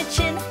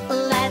kitchen,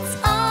 let's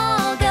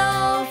all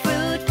go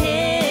fruit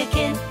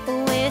picking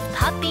with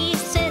Puppy,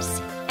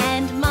 Sis,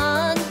 and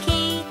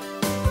Monkey,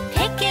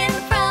 picking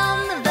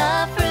from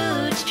the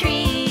fruit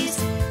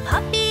trees.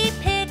 Puppy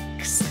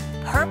picks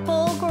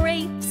purple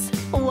grapes,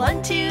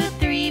 1, 2,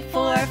 3,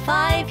 4,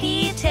 5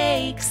 he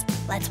takes.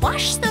 Let's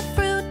wash the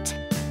fruit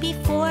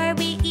before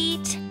we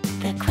eat.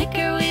 The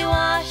quicker we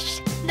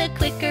wash, the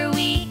quicker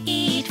we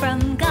eat.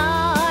 From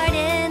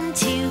garden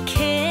to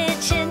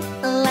kitchen,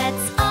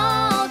 let's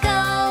all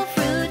go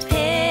fruit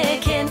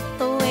picking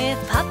with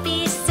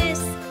Puppy,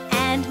 Sis,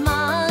 and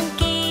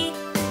Monkey,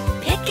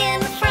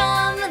 picking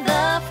from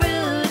the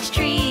fruit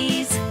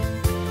trees.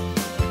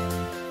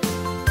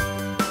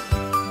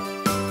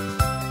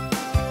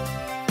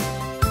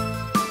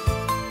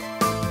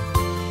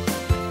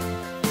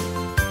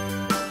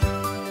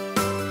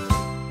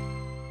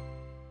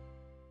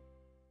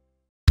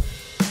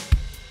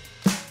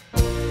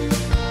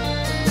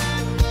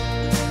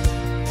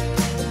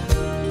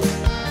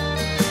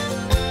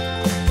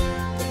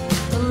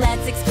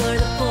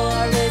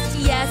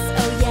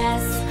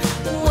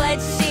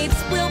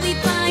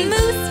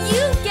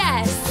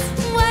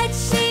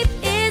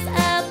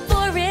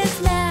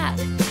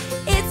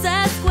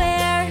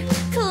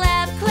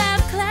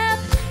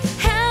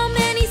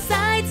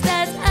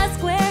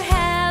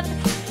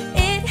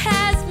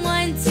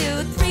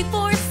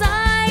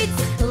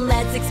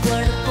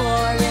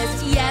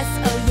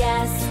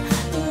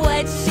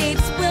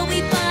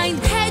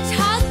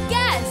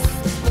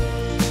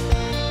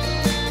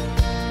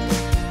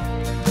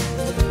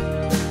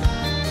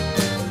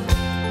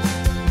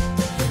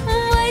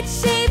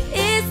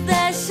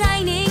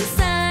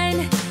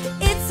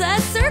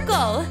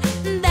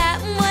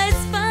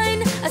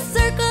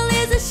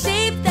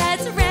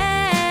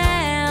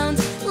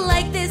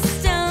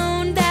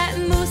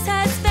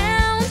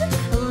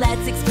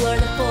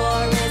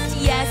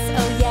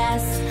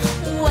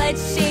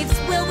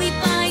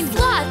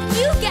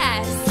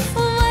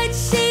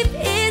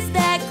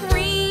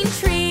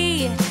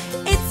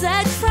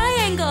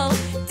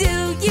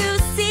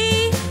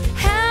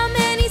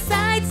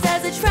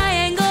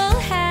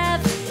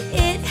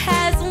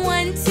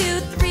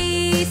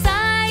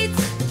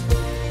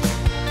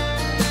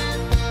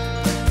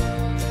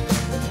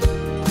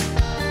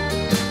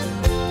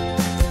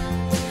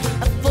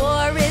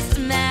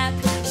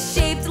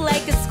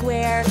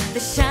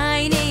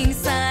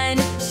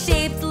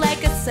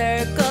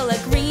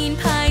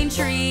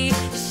 tree,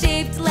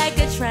 shaped like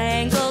a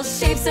triangle.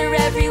 Shapes are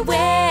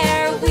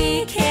everywhere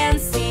we can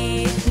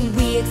see.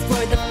 We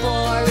explored the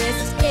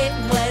forest, it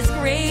was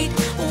great.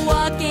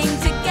 Walking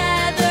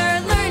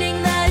together,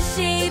 learning the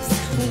shapes.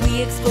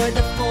 We explored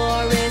the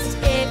forest,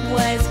 it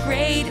was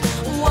great.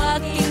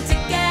 Walking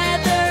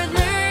together,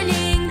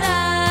 learning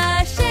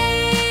the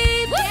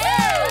shapes.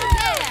 Yeah!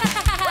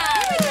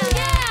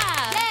 Yeah!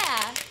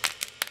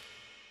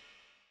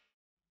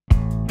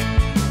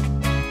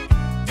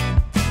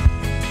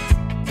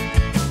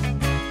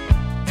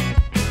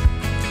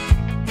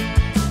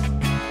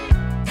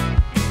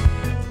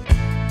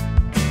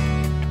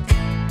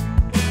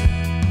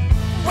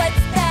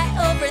 What's that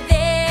over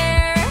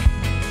there?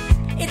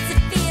 It's a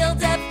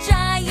field of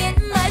giant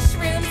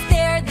mushrooms.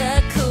 They're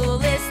the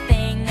coolest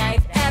thing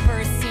I've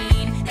ever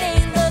seen.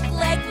 They look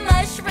like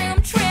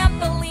mushroom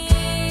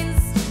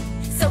trampolines.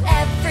 So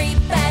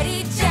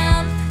everybody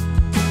jump,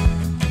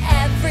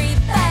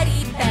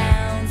 everybody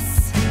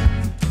bounce,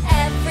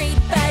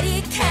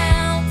 everybody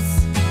count.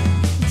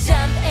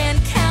 Jump and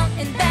count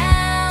and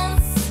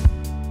bounce.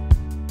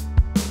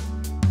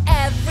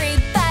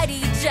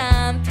 Everybody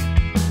jump.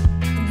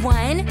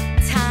 One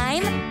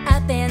time,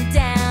 up and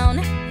down.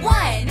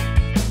 One.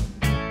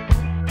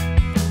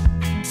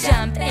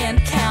 Jump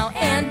and count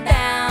and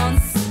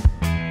bounce.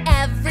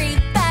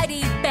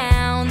 Everybody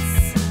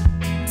bounce.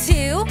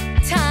 Two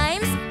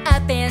times,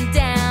 up and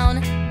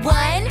down.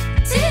 One,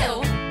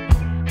 two.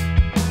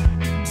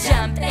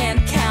 Jump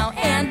and count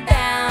and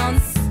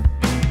bounce.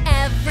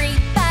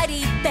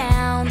 Everybody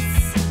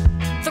bounce.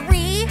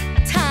 Three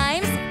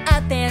times,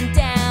 up and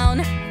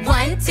down.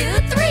 One, two,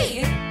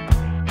 three.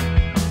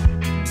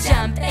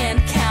 Jump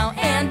and count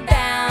and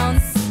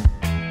bounce.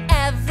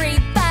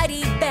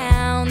 Everybody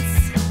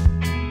bounce.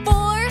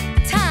 Four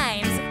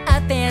times,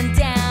 up and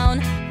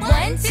down.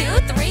 One, two,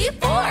 three,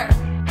 four.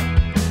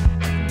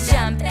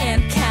 Jump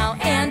and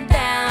count and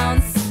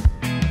bounce.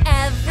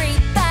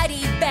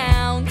 Everybody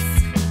bounce.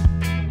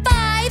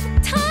 Five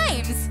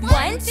times.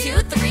 One,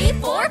 two, three,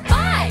 four,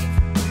 five.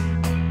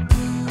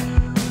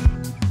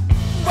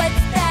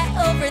 What's that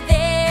over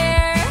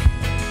there?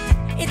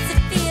 It's a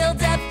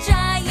field of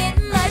giant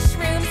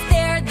mushrooms.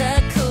 They're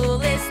the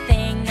coolest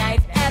thing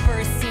I've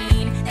ever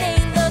seen. They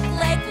look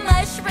like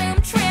mushroom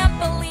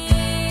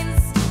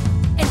trampolines.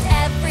 And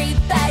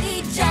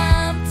everybody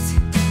jumped,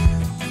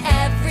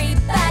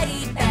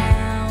 everybody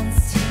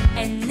bounced.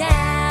 And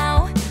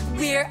now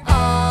we're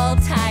all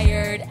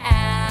tired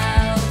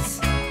out.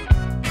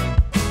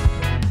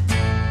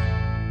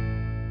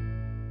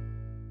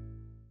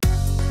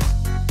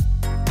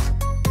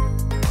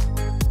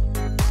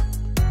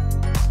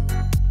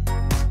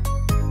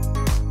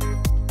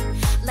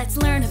 Let's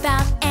learn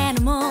about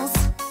animals.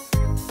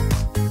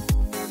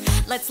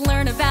 Let's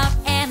learn about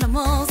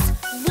animals.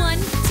 One,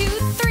 two,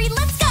 three,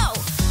 let's go!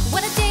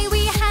 What a day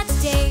we had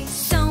today,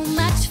 so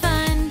much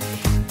fun.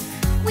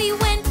 We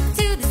went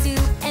to the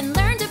zoo and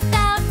learned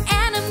about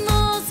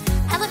animals.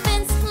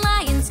 Elephants,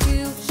 lions,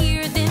 to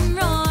hear them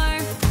roar.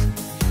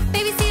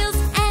 Baby seals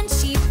and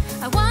sheep,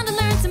 I want to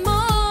learn some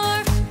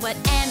more. What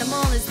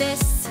animal is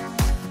this?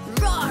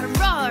 Roar,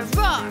 roar,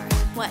 roar.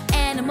 What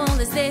animal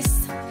is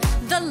this?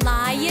 The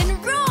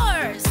lion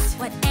roars.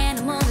 What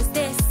animal is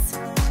this?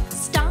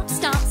 Stomp,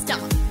 stomp,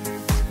 stomp.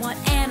 What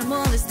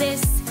animal is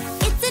this?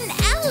 It's an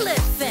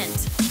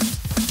elephant.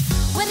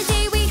 What a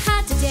day we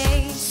had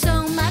today,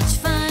 so much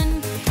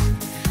fun.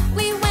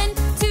 We went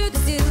to the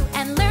zoo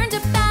and learned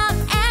about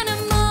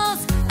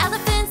animals.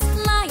 Elephants,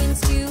 lions,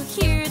 to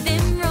hear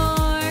them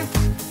roar.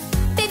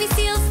 Baby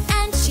seals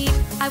and sheep,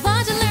 I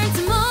want to learn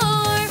some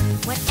more.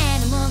 What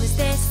animal is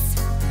this?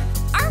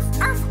 Arf,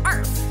 arf,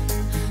 arf.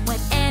 What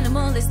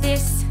animal is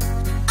this?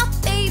 A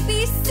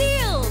baby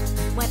seal.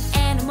 What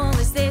animal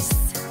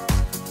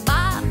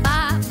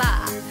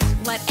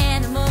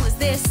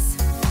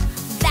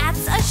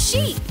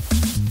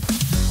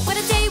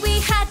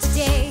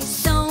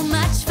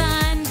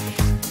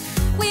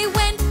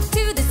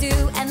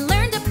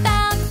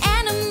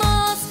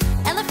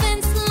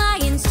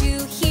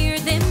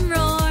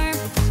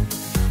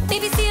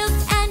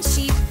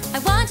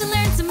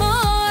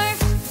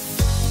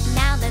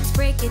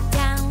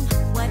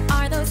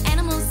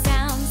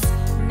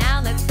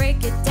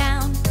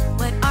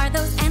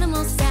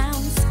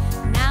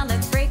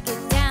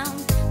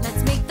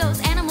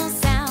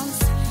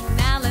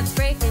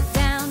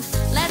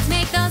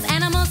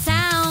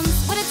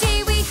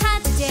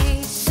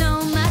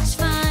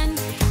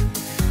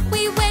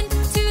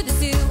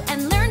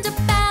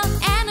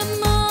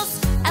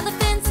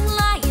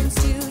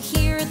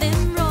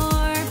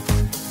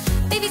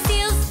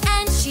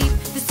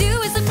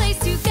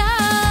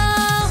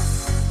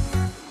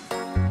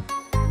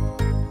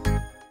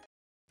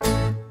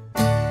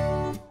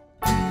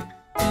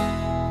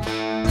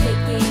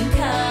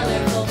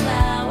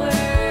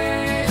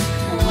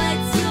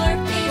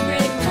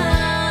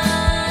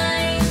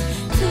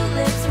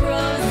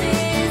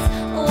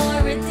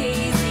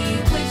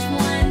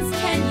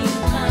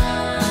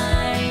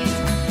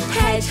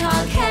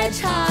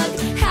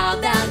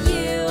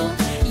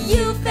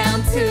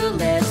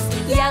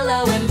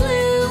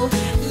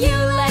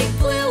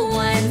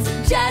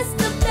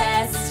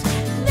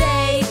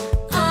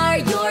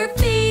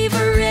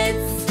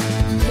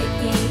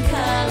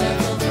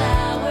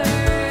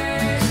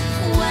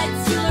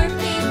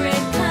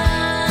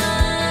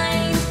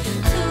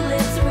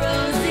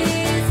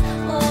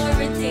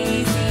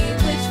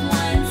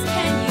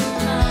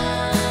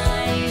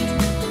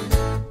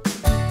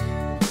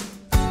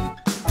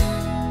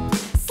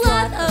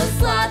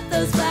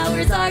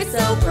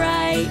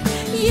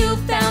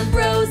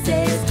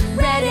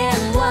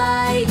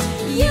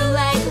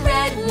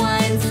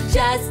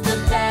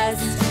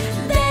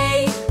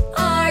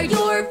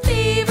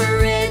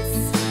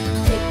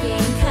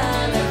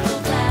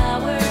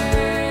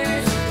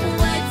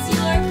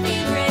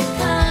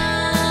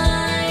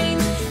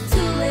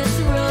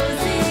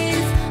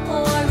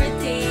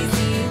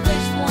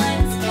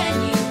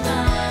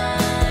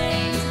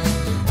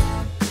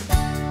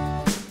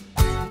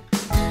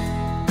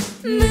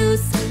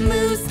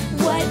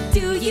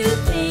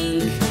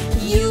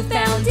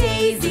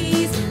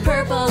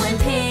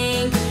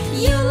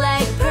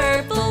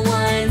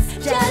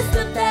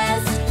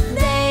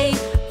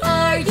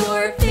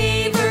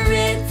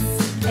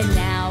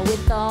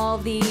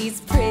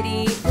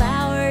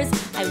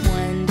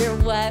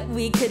what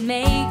we could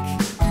make.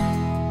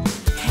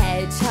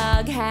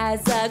 Hedgehog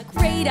has a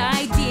great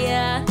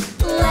idea.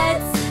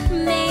 Let's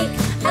make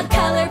a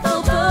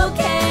colorful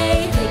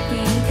bouquet.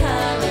 Picking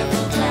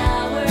colorful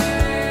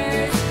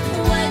flowers.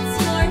 What's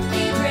your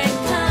favorite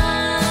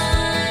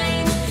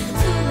kind?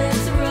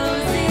 Tulips,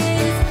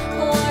 roses,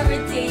 or a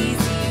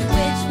daisy?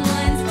 Which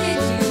ones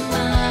did you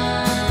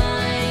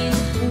find?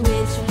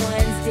 Which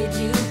ones did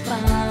you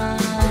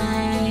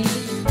find?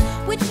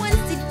 Which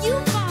ones did you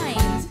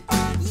find?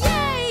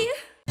 Yay!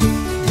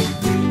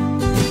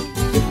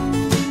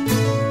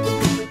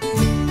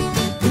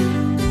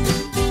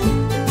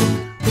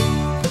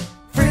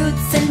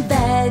 Fruits and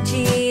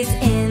veggies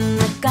in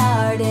the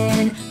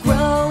garden,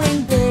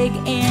 growing big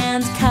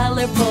and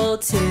colorful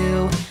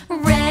too.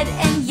 Red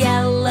and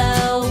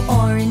yellow,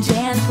 orange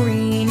and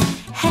green.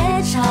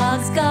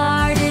 Hedgehog's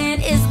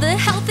garden is the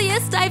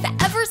healthiest I've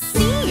ever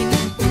seen.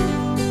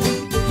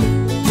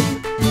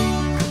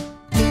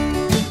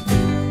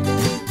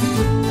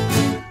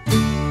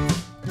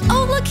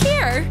 Oh, look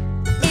here!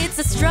 It's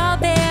a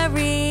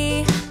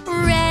strawberry,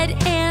 red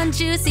and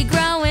juicy,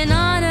 growing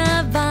on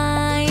a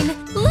vine.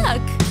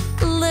 Look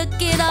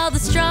at all the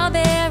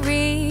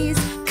strawberries.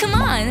 Come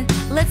on,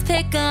 let's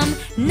pick them.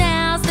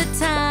 Now's the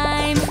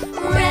time.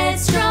 Red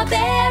strawberries,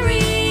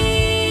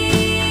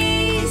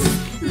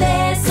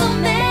 there's so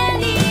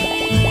many.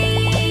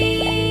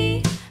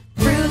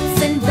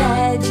 Fruits and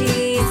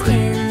veggies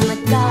in the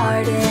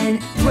garden,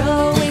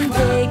 growing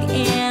big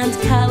and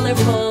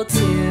colorful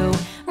too.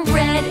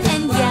 Red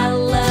and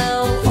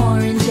yellow,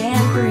 orange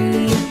and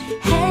green.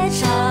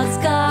 Hedgehog's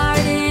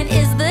garden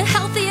is the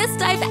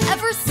healthiest I've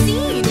ever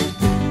seen.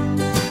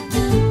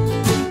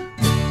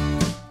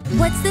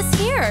 What's this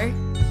here?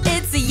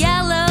 It's a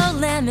yellow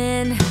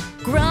lemon,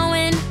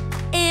 growing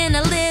in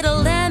a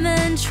little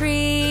lemon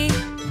tree.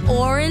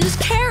 Orange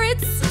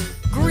carrots,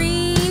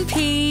 green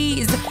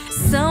peas,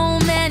 so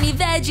many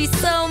veggies,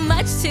 so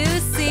much to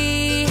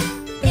see.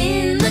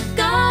 In the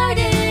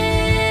garden,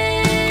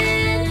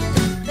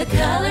 the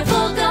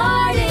colorful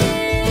garden.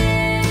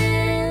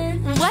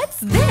 What's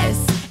this?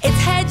 It's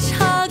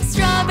hedgehog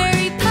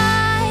strawberry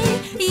pie,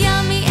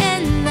 yummy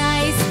and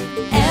nice.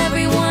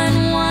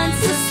 Everyone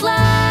wants a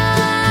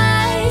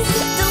slice.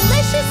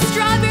 Delicious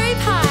strawberry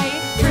pie.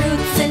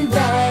 Fruits and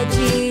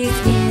veggies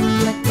in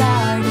the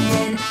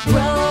garden,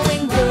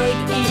 growing big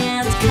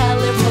and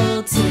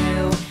colorful too.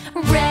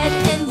 Red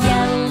and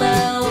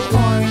yellow,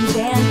 orange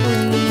and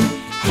green.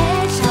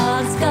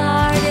 Hedgehog's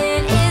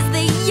garden is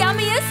the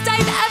yummiest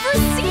I've ever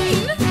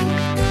seen.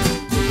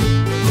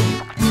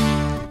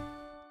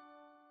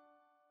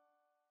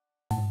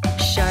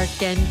 Shark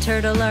and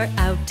turtle are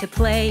out to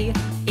play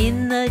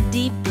in the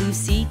deep blue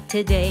sea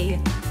today.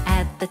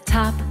 At the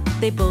top,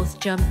 they both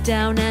jump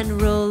down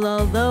and roll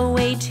all the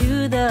way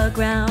to the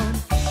ground.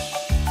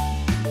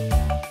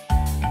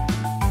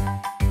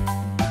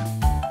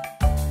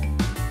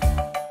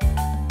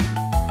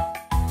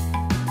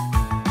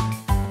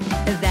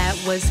 That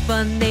was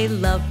fun, they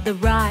loved the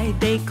ride.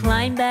 They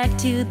climbed back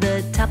to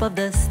the top of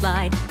the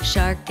slide.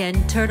 Shark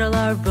and turtle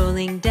are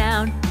rolling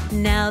down.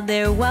 Now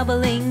they're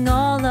wobbling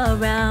all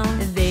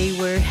around. They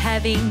were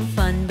having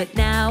fun, but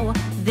now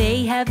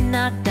they have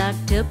knocked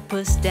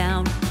octopus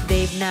down.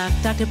 They've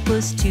knocked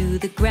octopus to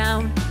the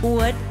ground.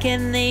 What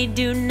can they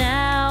do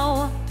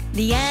now?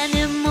 The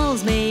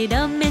animals made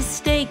a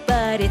mistake,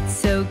 but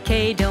it's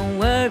okay, don't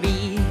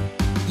worry.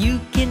 You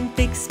can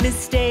fix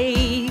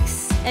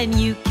mistakes, and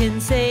you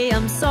can say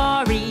I'm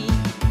sorry.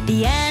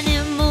 The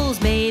animals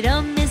made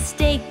a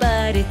mistake,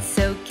 but it's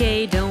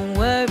okay, don't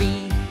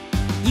worry.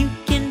 You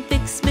can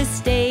fix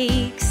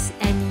mistakes,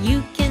 and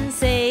you can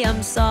say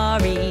I'm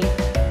sorry.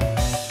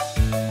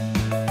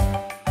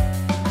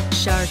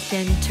 Shark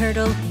and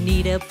turtle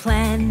need a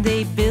plan.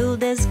 They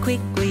build as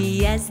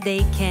quickly as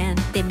they can.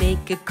 They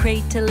make a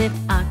crate to lift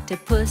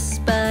octopus,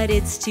 but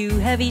it's too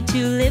heavy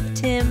to lift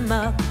him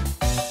up.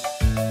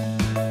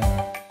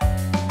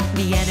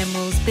 The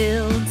animals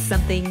build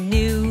something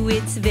new.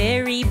 It's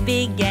very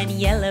big and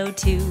yellow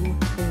too.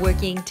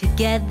 Working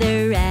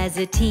together as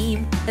a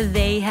team,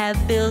 they have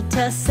built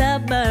a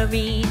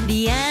submarine.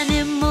 The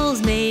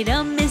animals made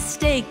a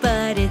mistake,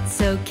 but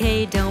it's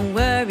okay, don't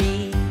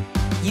worry.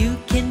 You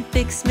can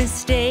fix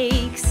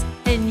mistakes,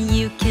 and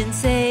you can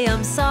say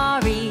I'm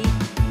sorry.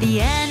 The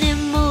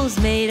animals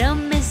made a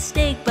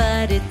mistake,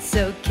 but it's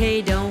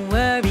okay, don't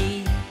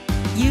worry.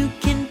 You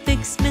can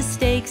fix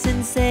mistakes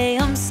and say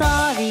I'm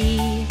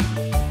sorry.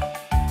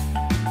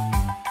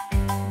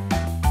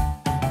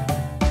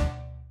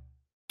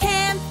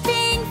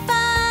 Camping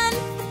fun,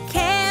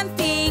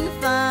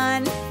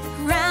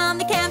 round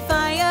the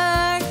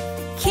campfire,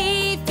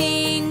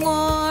 keeping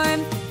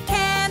warm.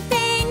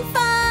 Camping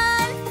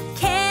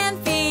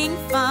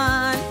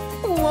fun,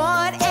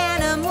 what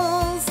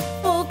animals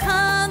will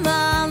come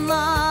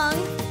along?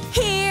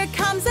 Here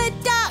comes a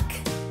duck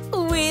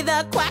with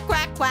a quack,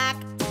 quack, quack,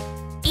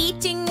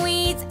 eating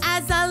weeds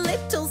as a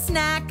little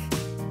snack.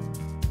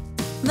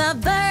 The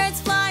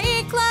birds fly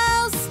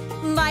close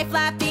by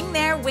flapping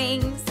their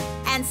wings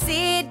and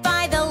sit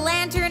by the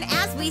lantern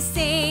as we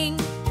sing.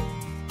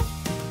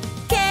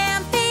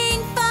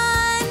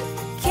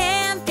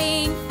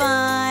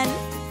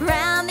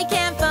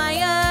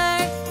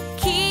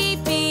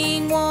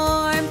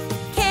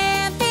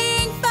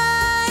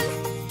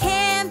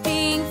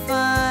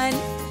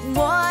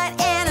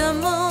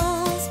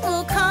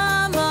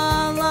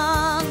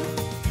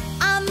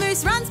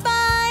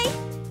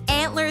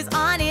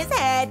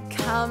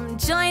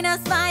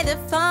 us by the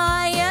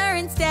fire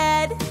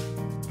instead.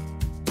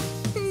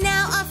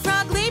 Now a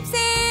frog leaps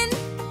in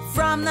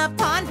from the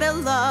pond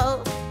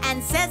below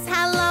and says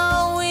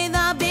hello with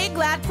a big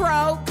loud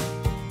croak.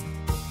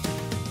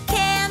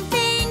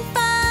 Camping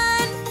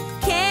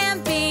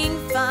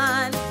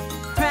fun,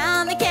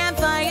 round the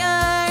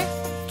campfire,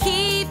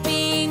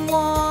 keeping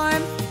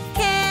warm.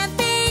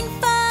 Camping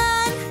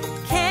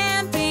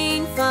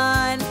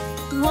fun,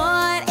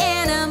 what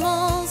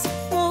animals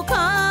will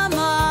come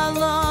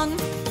along?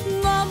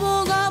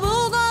 Gobble,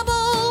 gobble,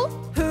 gobble,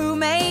 who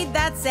made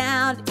that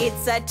sound?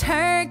 It's a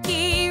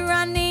turkey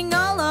running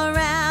all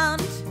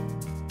around.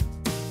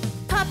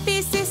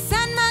 Puppy, sis,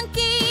 and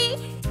monkey,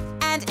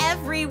 and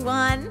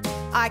everyone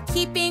are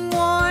keeping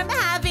warm,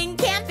 having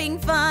camping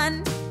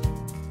fun.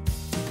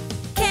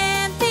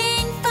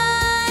 Camping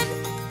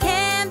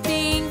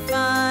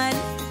fun,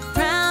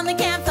 round the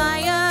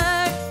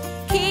campfire,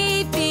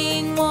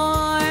 keeping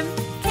warm.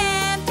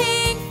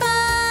 Camping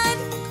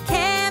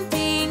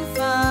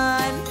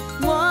fun,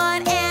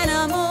 what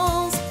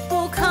animals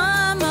will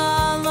come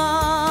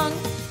along?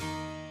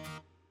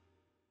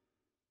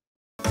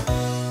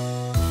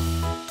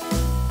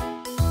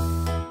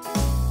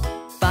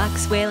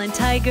 Fox, whale, and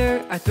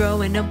tiger are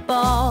throwing a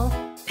ball.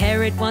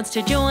 Parrot wants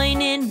to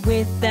join in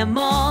with them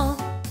all.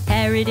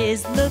 Parrot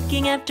is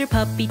looking after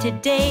Puppy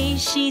today.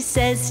 She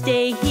says,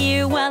 stay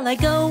here while I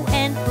go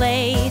and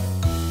play.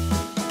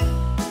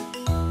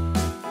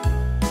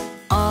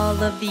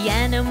 All of the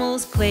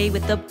animals play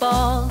with the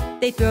ball.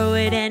 They throw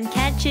it and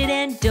catch it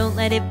and don't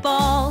let it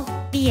fall.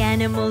 The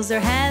animals are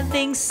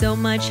having so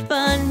much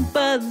fun,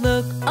 but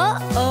look,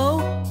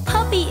 uh-oh,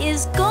 Puppy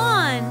is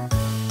gone.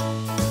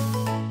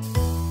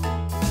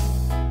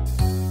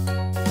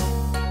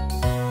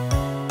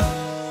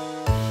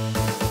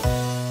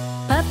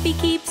 Puppy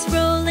keeps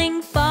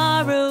rolling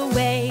far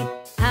away.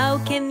 How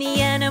can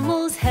the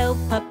animals help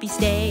Puppy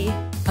stay?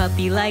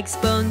 Puppy likes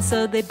bones,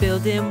 so they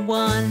build him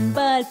one,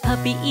 but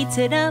Puppy eats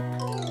it up.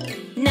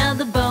 Now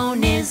the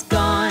bone is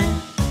gone.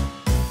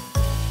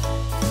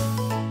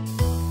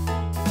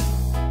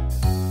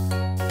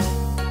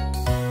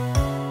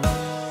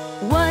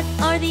 What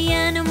are the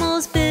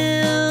animals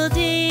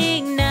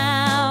building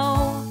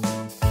now?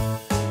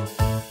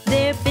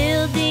 They're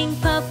building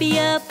Puppy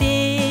a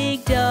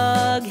big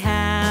dog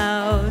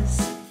house.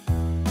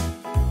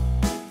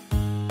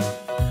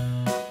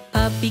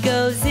 Puppy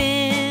goes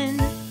in,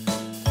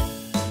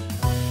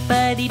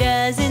 but he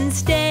doesn't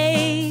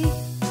stay.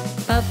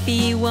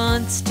 Puppy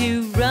wants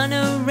to run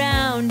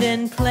around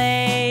and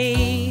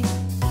play.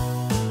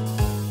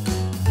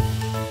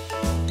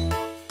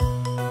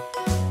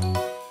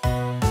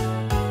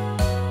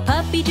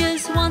 Puppy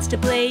just wants to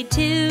play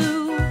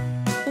too.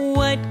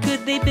 What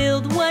could they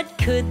build? What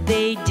could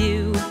they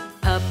do?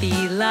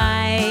 Puppy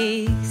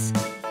likes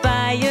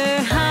fire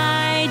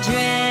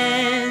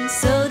hydrants,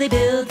 so they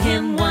build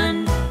him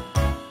one.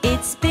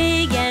 It's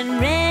big and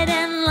red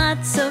and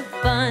lots of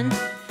fun.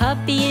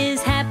 Puppy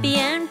is happy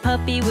and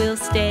Puppy will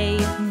stay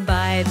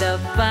by the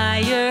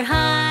fire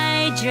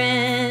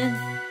hydrant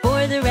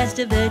for the rest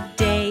of the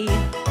day.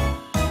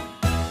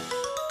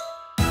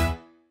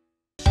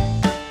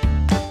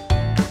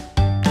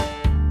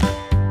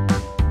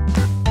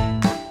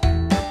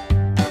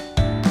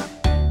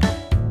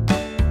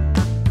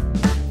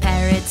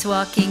 Parrot's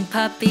walking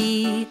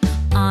Puppy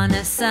on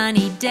a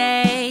sunny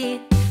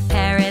day.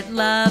 Parrot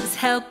loves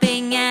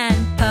helping and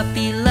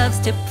Puppy loves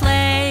to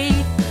play.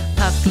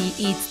 Puppy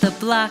eats the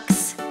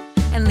blocks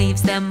and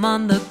leaves them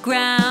on the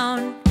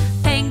ground.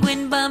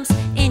 Penguin bumps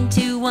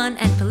into one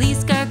and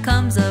police car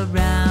comes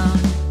around.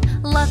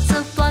 Lots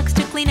of blocks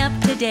to clean up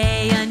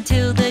today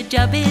until the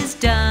job is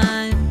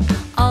done.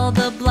 All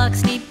the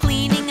blocks need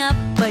cleaning up,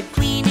 but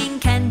cleaning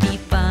can be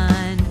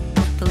fun.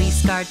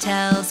 Police car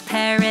tells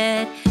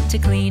Parrot to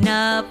clean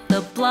up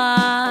the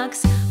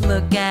blocks.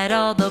 Look at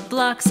all the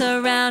blocks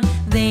around,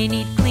 they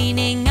need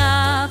cleaning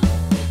up.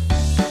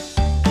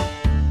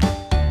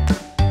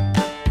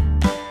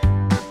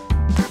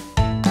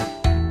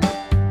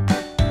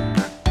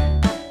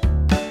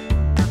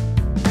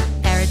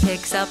 Parrot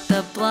picks up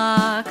the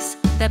blocks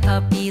that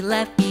Puppy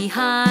left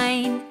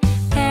behind.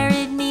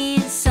 Parrot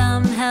needs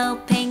some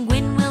help,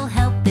 Penguin will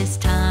help this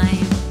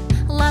time.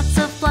 Lots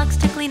of blocks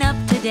to clean up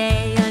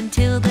today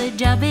until the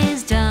job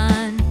is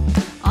done.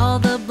 All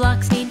the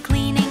blocks need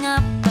cleaning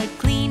up, but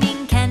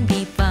cleaning can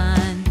be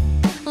fun.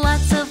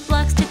 Lots of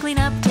blocks to clean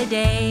up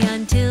today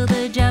until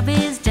the job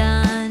is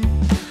done.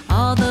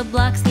 All the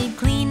blocks need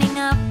cleaning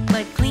up,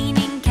 but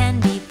cleaning can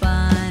be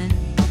fun.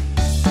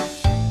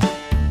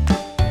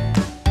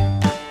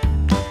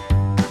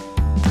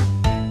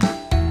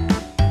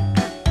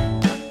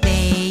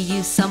 They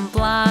use some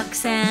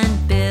blocks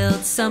and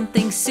build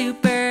something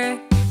super.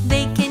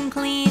 They can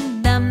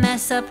clean the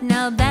mess up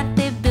now that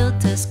they've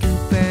built a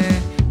scooper.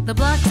 The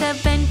blocks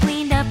have been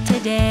cleaned up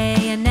today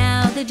and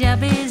now the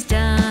job is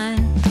done.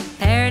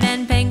 Parrot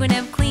and Penguin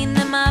have cleaned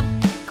them up.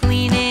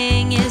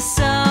 Cleaning is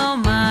so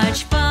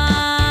much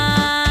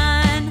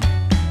fun.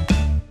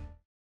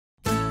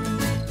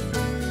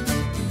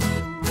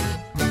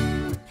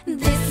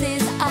 This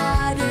is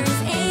Otter's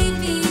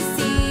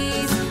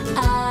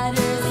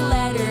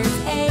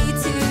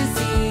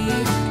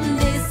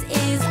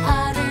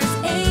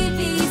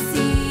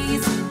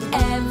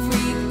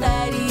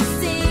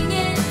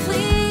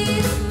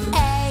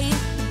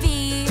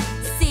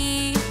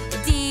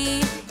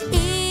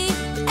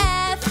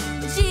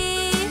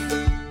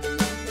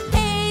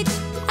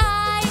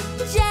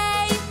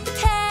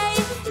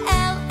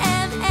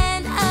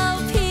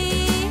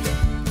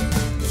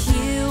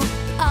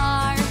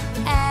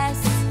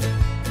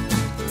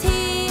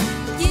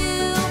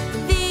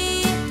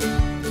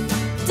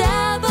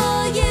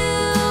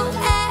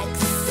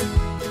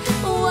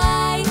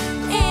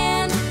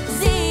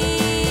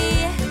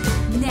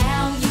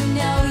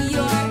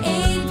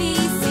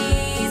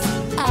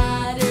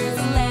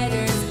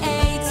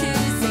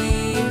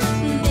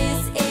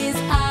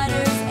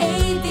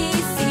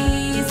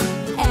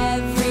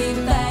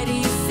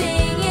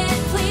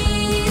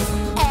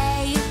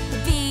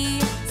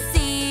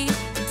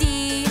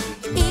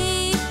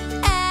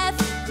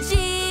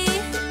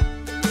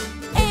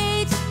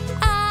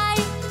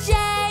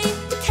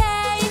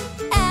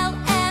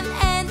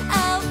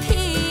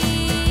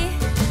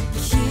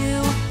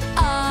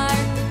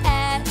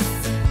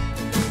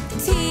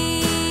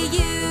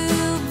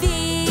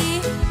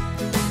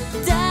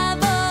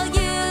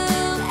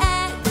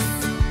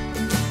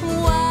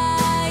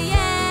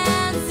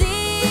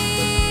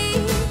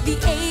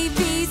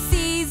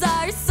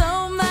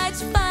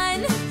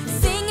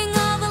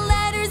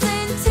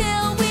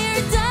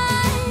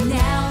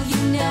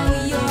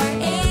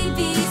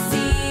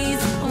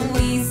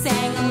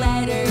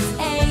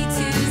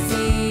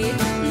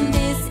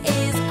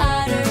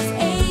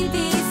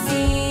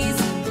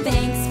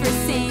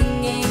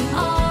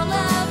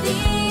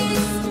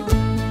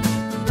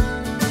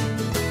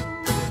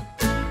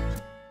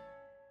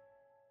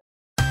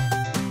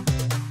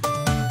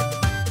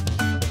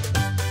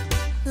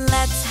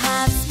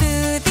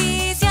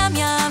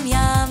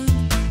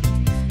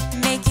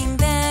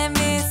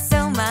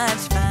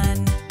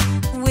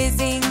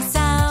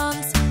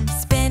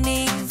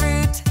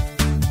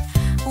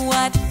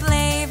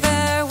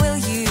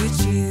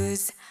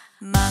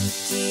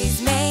He's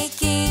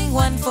making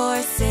one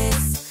for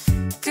sis.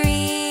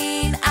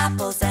 Green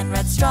apples and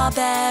red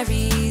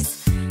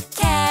strawberries.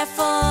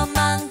 Careful,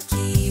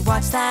 monkey,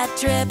 watch that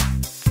drip.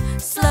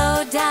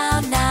 Slow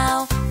down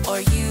now, or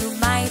you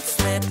might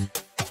slip.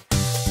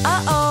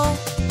 Uh-oh.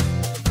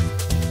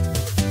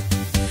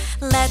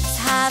 Let's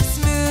have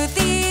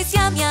smoothies,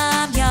 yum,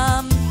 yum,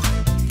 yum.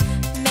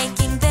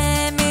 Making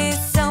them is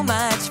so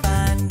much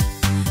fun.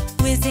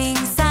 Whizzing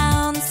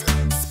sounds,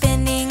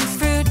 spinning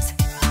fruit.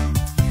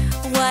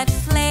 What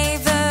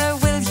flavor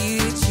will you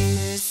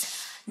choose?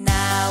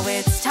 Now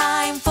it's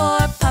time for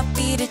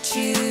Puppy to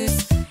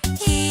choose.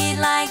 He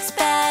likes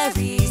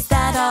berries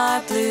that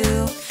are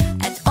blue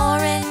and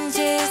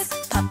oranges.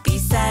 Puppy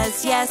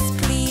says yes,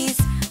 please.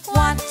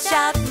 Watch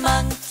out,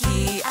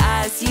 monkey,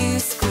 as you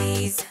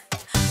squeeze.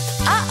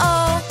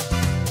 Uh-oh.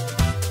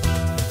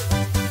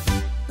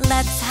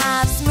 Let's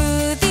have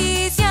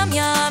smoothies, yum,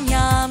 yum,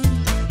 yum.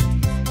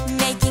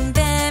 Making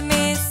them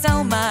is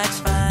so much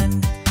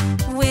fun.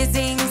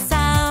 Whizzing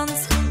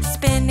sounds,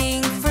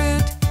 spinning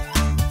fruit.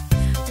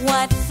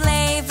 What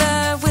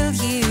flavor will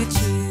you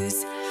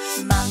choose?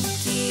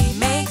 Monkey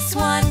makes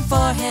one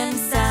for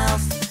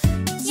himself.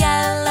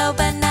 Yellow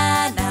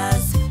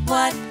bananas,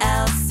 what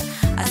else?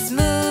 A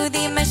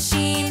smoothie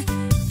machine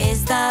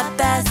is the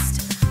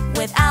best.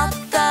 Without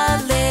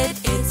the lid,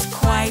 it's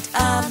quite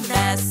a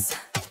mess.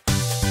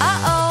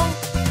 Uh-oh.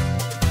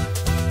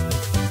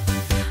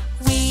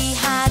 We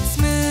had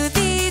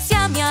smoothies,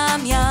 yum,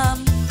 yum,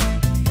 yum.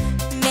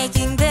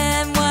 Making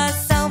them was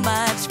so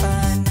much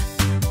fun.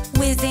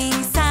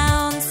 Whizzing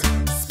sounds,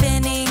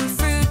 spinning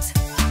fruit.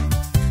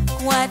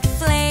 What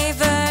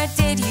flavor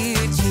did you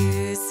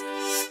choose?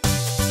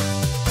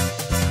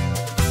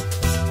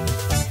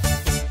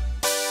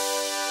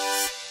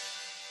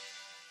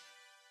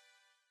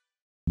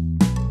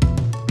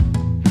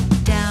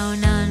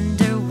 Down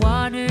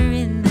underwater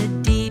in the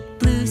deep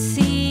blue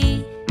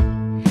sea,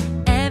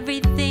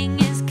 everything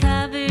is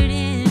covered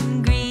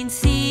in green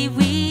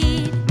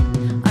seaweed.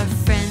 Our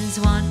friends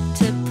want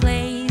to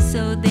play,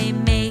 so they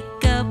make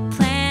a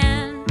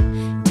plan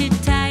to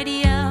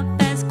tidy up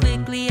as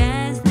quickly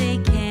as they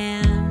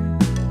can.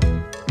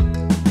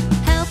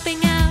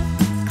 Helping out,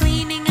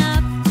 cleaning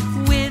up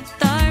with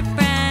our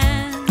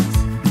friends.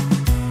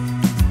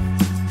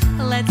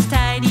 Let's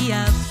tidy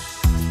up.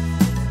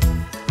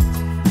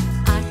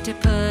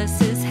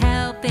 Octopus is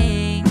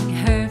helping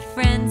her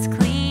friends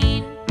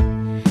clean.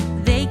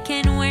 They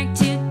can work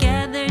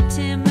together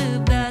to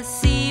move the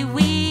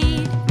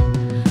seaweed,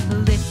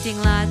 lifting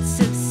lots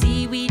of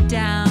seaweed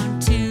down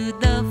to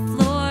the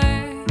floor.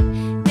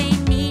 They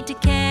need to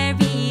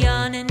carry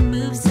on and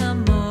move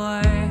some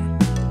more.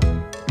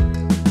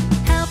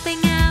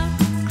 Helping out,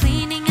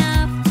 cleaning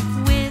up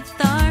with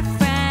our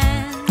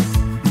friends.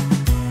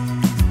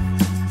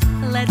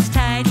 Let's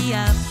tidy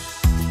up.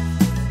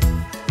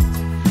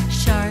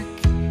 Shark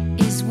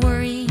is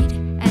worried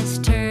as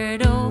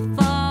turtle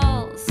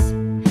falls.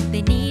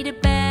 They need a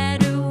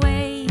better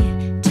way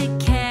to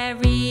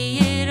carry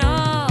it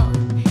all.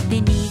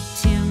 They need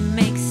to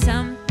make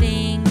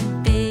something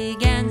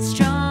big and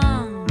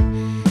strong,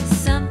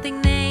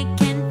 something they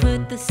can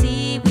put the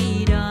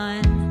seaweed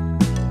on.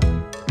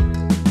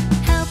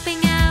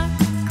 Helping out,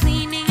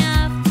 cleaning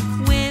up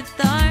with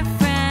our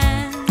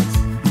friends.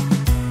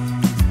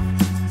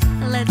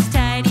 Let's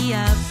tidy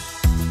up.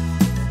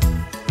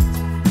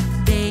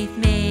 They've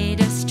made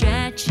a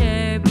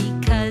stretcher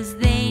because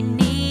they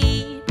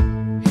need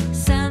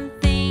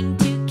something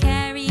to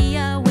carry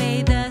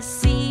away the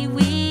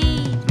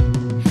seaweed.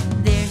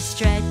 Their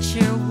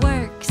stretcher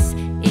works,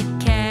 it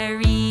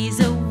carries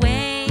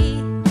away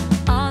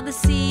all the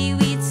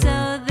seaweed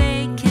so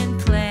they can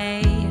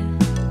play.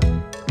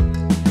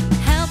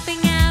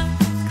 Helping out,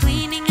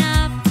 cleaning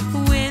up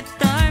with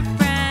our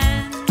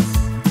friends.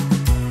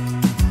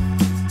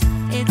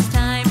 It's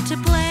time to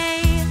play.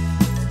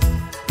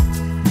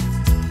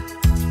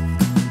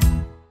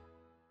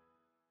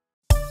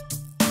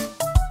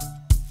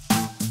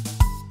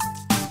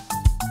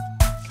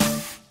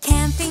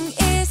 Camping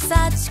is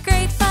such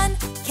great fun.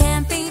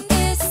 Camping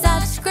is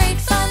such great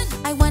fun.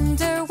 I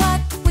wonder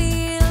what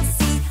we'll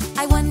see.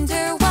 I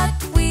wonder what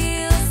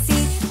we'll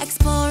see.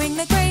 Exploring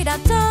the great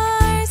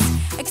outdoors.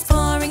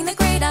 Exploring the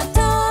great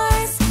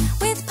outdoors.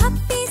 With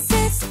Puppy,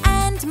 Sis,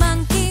 and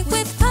Monkey.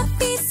 With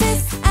Puppy,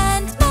 Sis,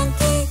 and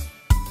Monkey.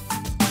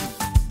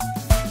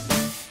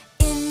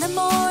 In the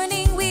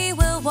morning we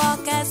will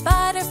walk as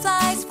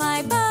butterflies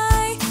fly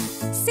by.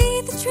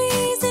 See the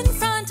trees in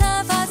front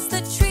of us.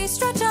 The trees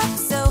stretch up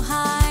so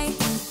high.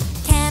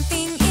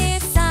 Camping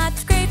is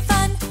such great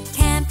fun.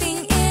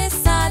 Camping is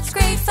such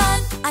great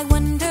fun. I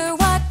wonder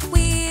what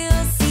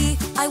we'll see.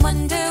 I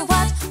wonder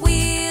what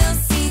we'll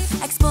see.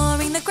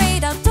 Exploring the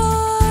great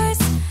outdoors.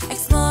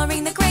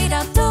 Exploring the great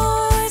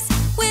outdoors.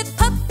 With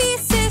Puppy,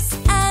 Sis,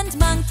 and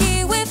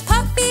Monkey. With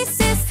Puppy,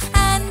 Sis,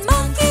 and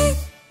Monkey.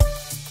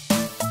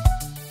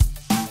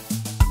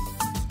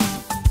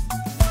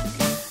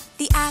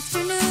 The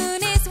afternoon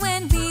is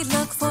when we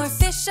look for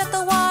fish at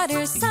the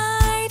water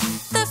side.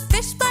 The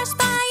fish splash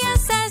by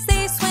us as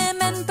they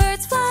swim and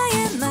birds fly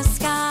in the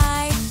sky.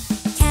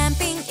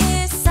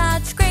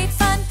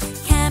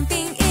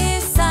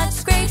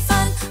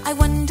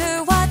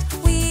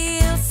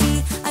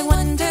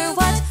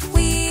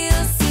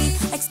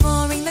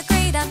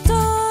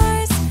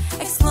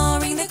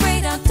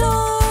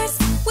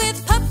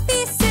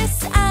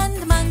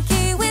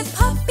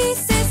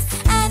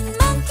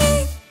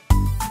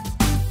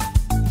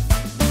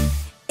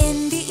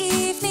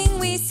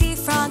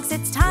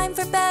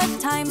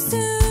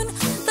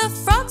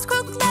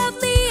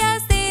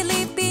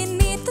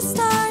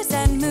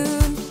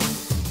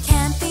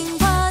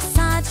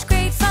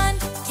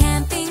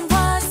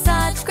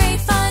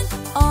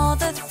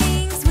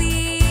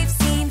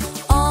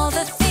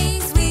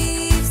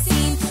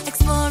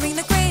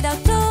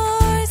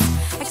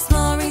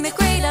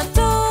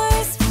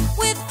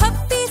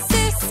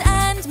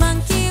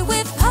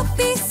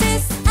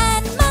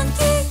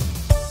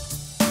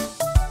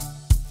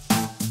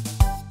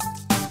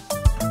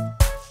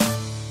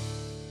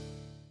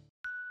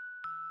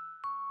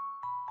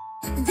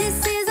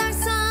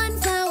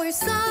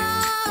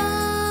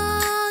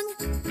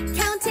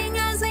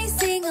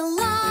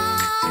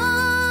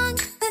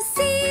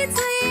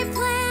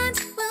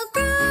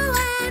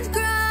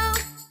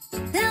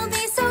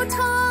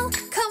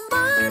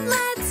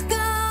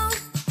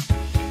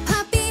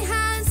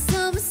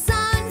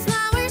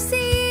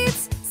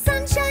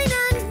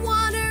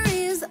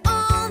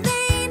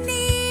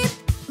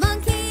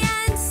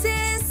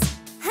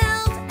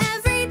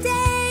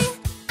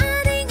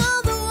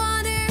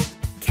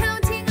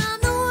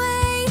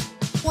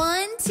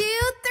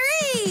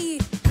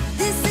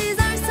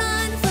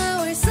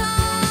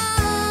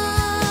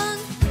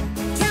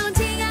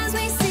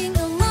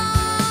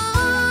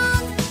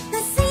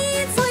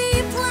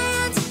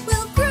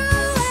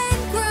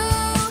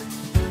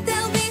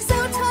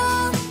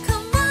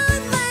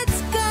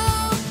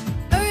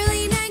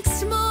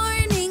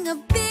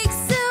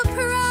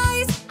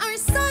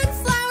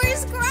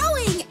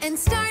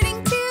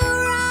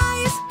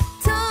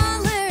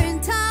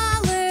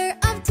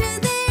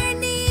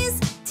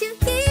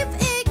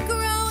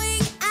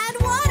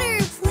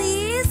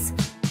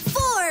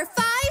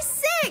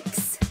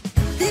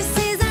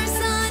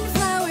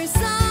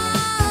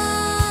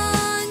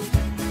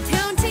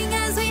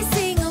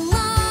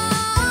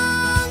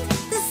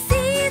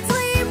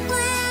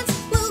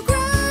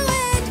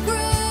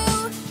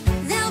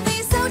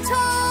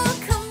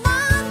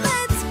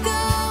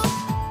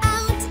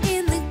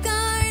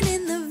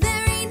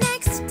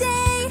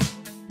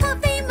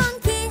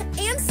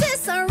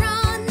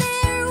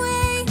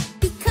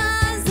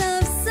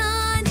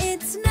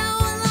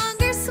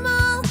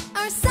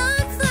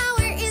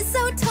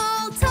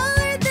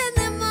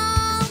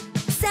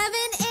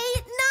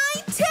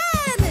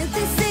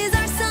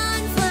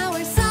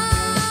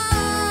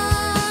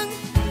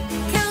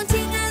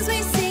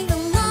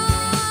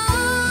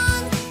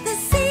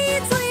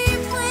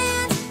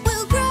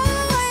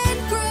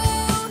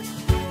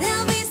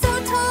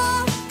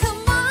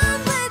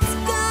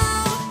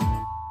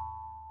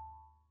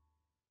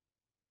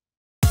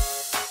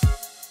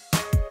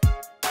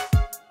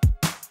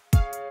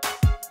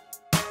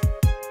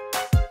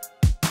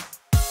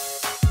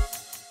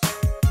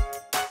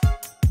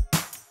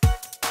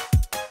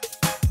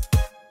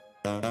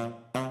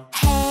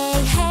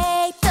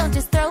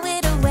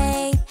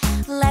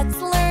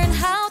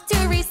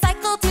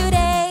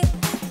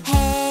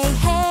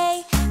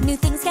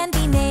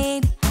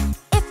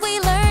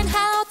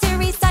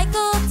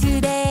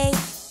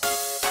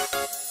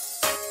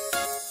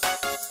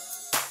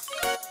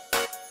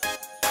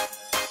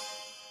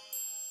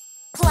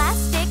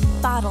 Plastic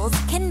bottles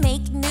can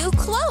make new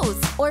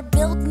clothes or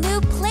build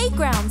new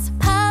playgrounds.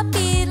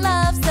 Puppy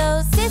loves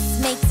those.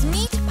 Sis makes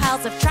neat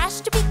piles of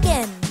trash to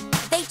begin.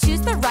 They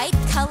choose the right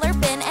color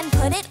bin and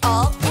put it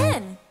all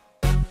in.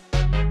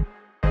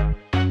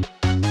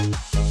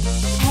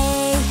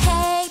 Hey,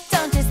 hey,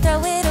 don't just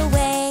throw it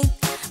away.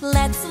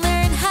 Let's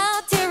learn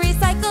how to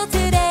recycle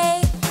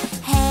today.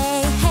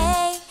 Hey,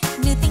 hey,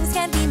 new things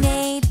can be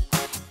made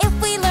if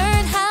we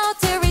learn how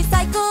to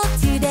recycle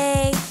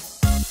today.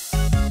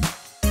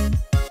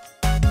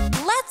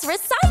 Let's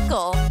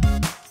recycle.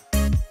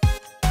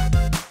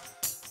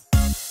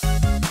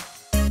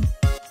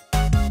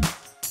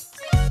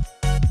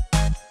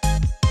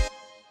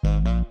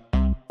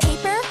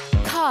 Paper,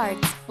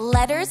 cards,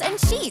 letters, and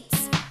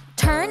sheets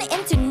turn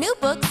into new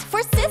books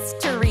for Sis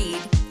to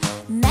read.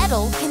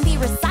 Metal can be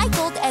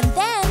recycled and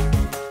then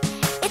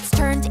it's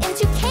turned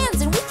into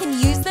cans and we can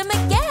use them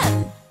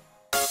again.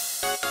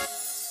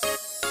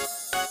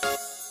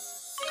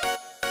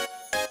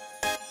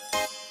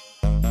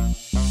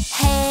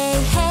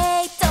 Hey,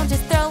 hey, don't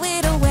just throw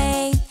it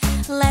away.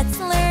 Let's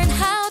learn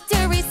how to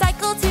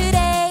recycle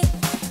today.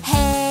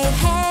 Hey,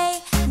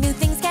 hey, new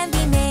things can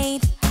be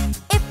made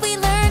if we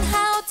learn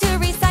how to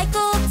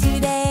recycle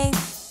today.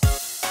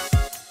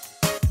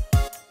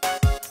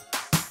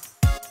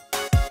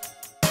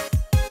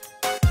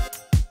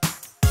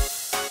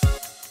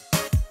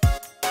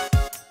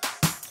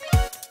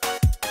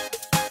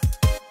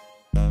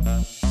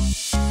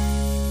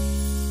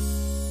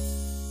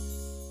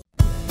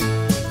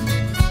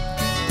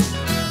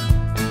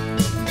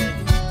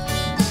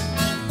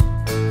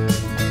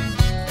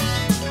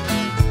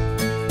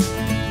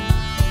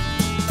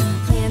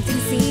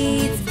 Planting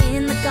seeds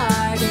in the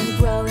garden,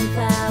 growing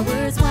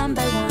flowers one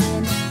by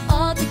one.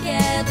 All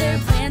together,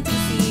 planting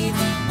seeds.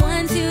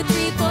 1, 2,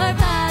 3, 4,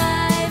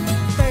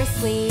 5.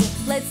 Firstly,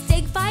 let's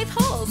dig 5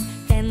 holes.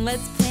 Then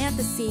let's plant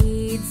the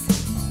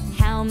seeds.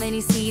 How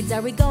many seeds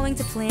are we going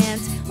to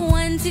plant?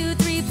 1, 2,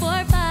 3,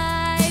 4,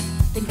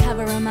 5. Then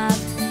cover them up.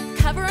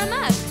 Cover them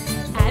up.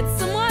 Add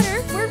some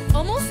water. We're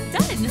almost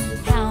done.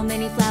 How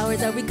many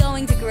flowers are we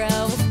going to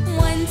grow?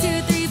 1,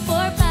 2, 3,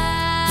 4, 5.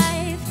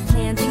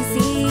 Planting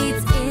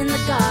seeds in the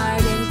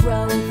garden,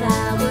 growing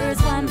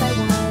flowers one by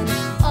one.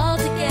 All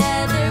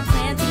together,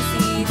 planting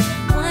seeds.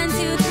 1,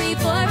 2, 3,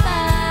 4, 5.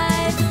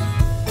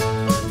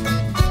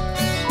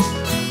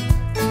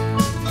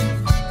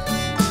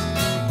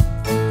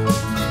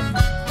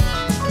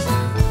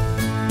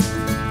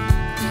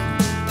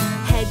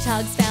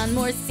 Hedgehogs found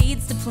more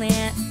seeds to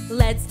plant.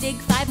 Let's dig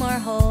 5 more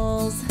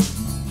holes.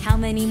 How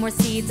many more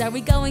seeds are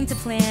we going to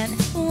plant?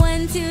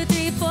 1, 2,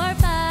 3, 4,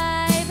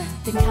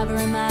 5. Then cover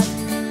them up.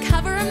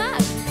 Cover them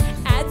up.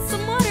 Add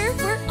some water.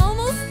 We're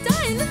almost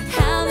done.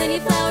 How many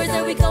flowers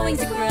are we going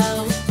to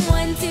grow?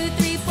 1, 2,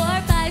 3,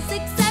 4, 5,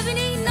 6, 7,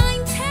 8,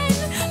 9,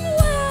 10.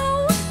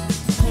 Wow!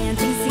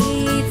 Planting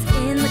seeds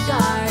in the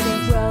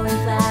garden, growing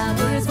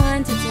flowers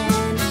 1 to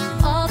 10.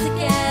 All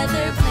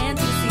together,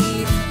 planting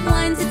seeds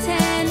 1 to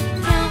 10.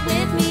 Count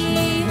with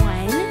me.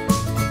 1,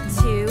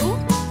 2,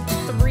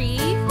 3,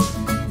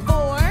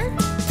 4,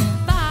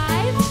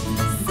 5,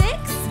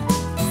 6,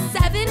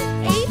 7,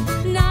 8,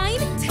 9,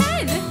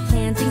 10.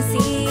 Planting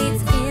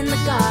seeds in the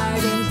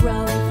garden,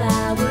 growing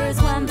flowers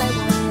one by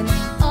one.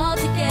 All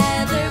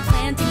together,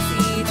 planting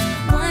seeds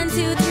 1,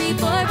 2, 3,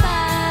 4, 5.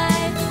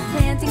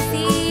 Planting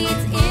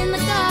seeds in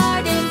the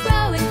garden,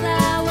 growing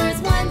flowers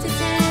 1 to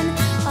 10.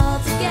 All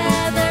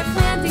together,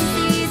 planting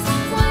seeds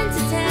 1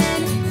 to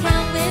 10.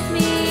 Count with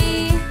me.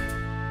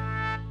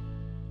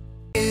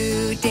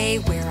 Today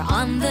we're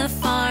on the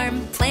farm,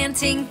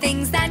 planting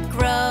things that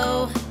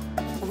grow.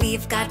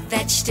 We've got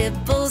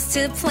vegetables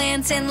to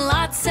plant and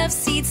lots of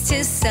seeds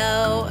to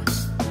sow.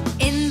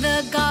 In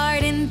the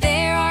garden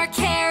there are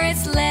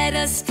carrots,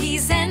 lettuce,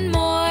 peas, and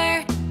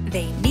more.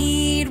 They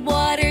need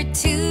water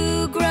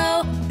to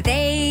grow.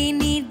 They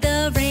need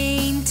the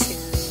rain to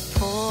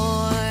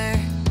pour.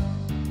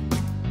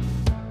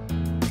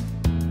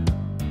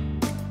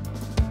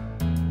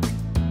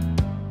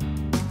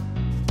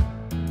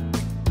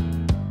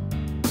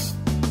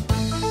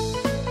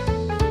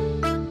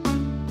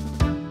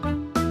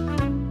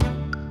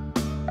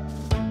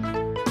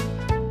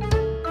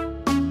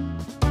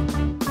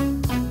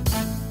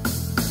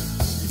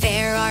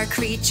 There are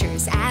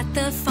creatures at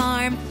the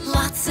farm.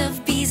 Lots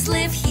of bees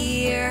live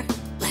here.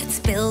 Let's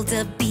build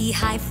a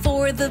beehive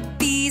for the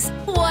bees.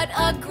 What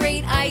a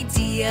great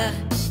idea!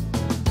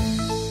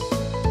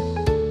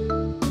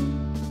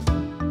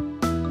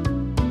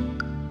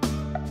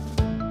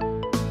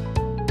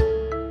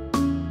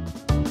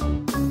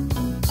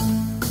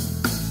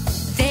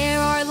 There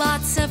are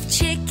lots of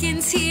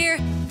chickens here.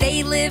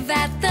 They live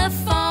at the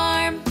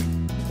farm.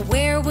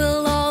 Where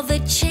will all the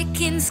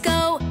chickens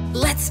go?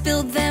 Let's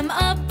build them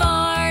a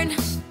barn.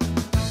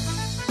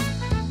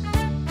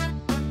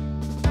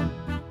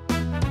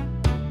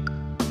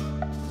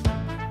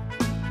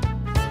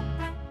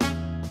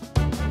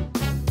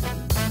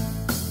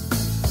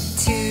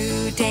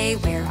 Today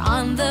we're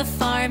on the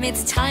farm.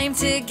 It's time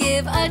to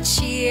give a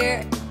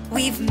cheer.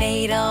 We've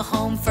made a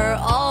home for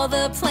all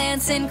the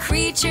plants and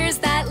creatures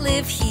that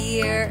live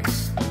here.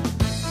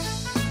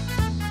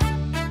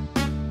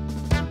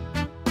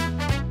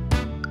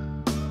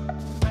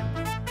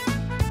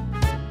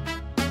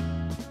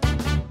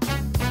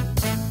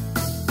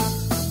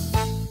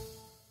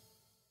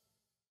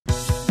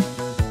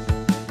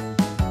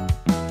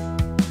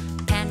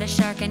 Panda,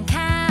 shark, and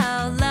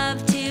cow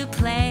love to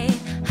play.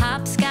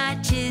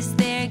 Hopscotch is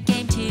their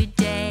game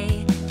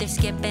today. They're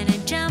skipping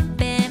and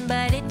jumping,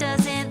 but it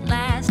doesn't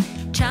last.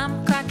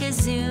 Chomp Croc is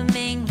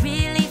zooming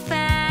really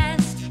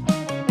fast.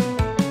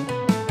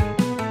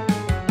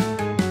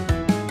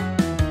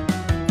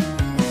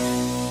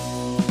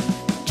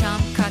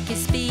 Chomp Croc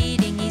is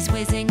speeding, he's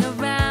whizzing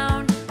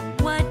around.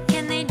 What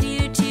can they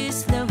do to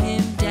slow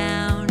him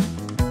down?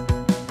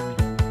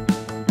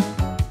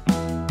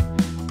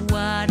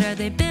 What are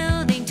they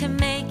building to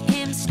make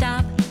him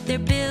stop? They're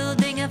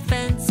building a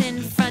fence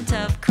in front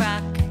of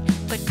Croc.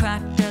 But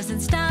Croc doesn't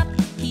stop,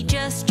 he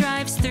just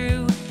drives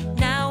through.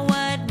 Now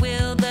what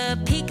will the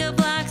Pika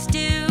Bloks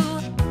do?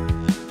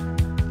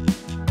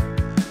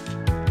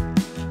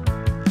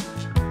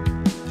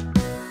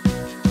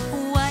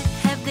 What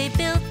have they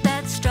built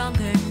that's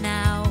stronger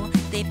now?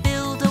 They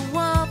build a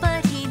wall,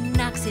 but he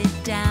knocks it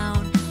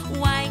down.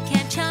 Why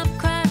can't Chomp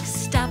Croc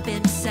stop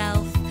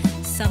himself?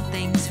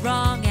 Something's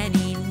wrong and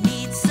he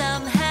needs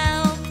some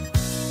help.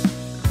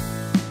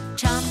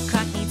 Chomp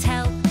Croc needs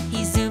help,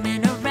 he's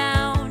zooming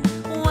around.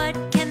 What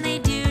can they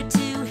do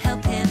to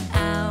help him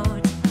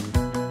out?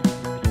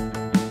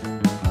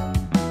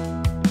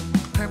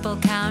 Purple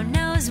Cow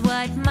knows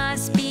what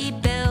must be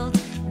built.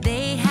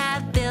 They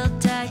have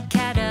built a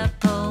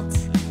catapult.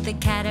 The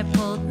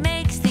catapult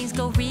makes things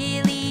go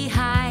really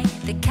high.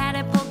 The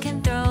catapult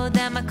can throw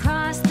them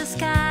across the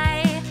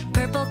sky.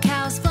 Purple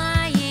Cow's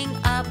flying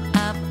up,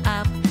 up,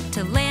 up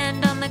to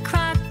land on the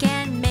Croc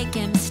and make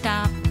him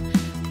stop.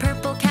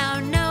 Purple Cow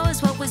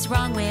knows what was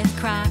wrong with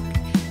Croc.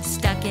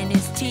 Stuck in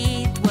his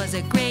teeth was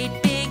a great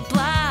big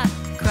block.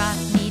 Croc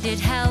needed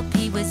help,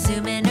 he was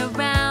zooming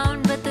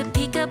around, but the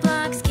Pika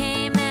Bloks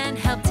came and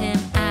helped him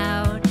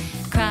out.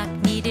 Croc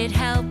needed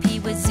help, he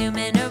was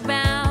zooming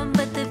around,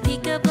 but the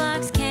Pika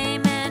Bloks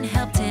came and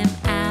helped him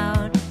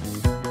out.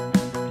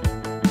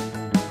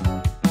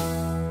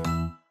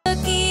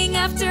 Looking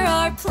after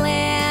our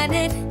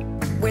planet,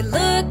 we're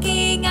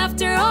looking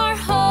after our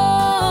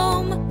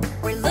home.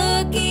 We're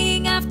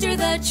looking after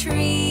the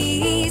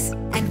trees,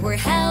 and we're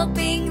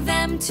helping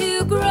them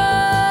to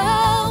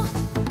grow.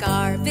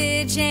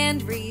 Garbage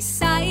and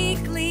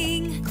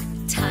recycling,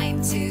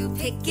 time to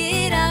pick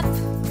it up.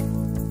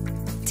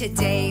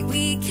 Today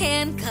we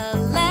can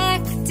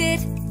collect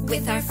it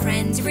with our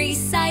friend's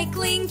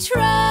recycling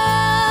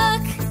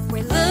truck.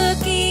 We're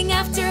looking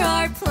after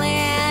our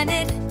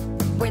planet,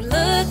 we're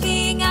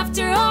looking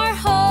after our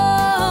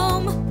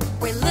home.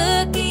 We're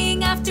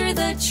looking after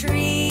the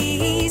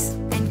trees,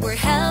 and we're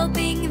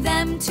helping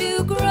them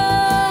to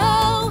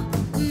grow.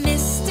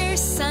 Mr.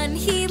 Sun,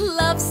 he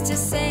loves to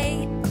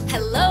say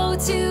hello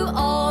to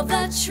all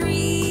the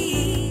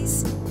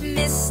trees.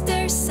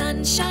 Mr.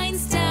 Sun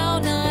shines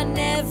down on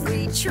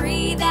every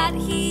tree that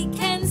he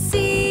can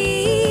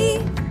see.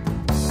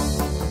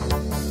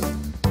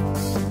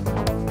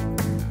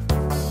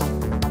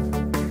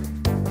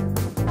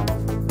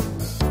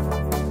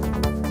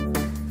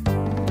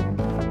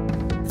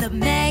 The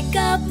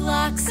Mega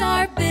Bloks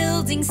are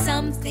building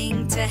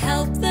something to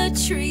help the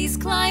trees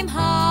climb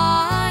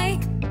high.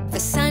 The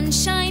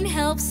sunshine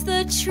helps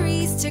the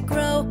trees to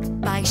grow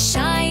by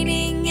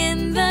shining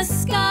in the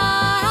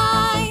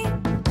sky.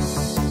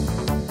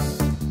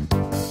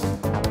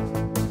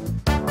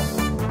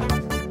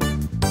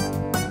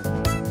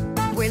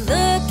 We're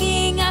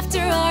looking after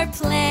our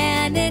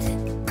planet,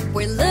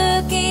 we're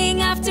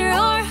looking after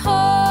our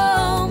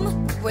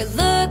home. We're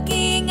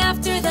looking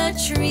after the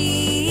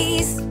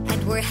trees,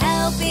 and we're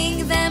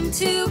helping them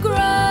to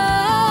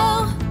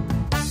grow.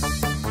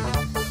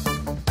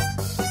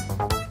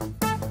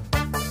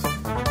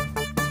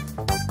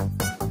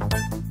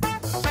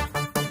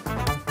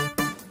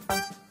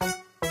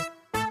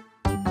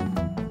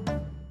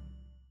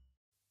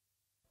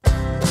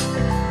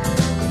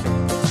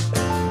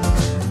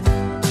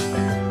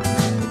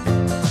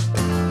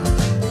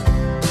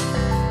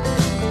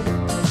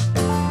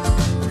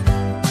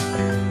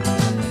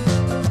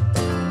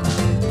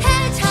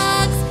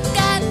 Hedgehogs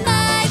got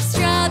 5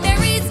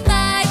 strawberries,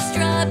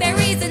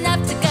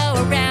 enough to go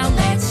around.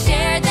 Let's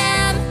share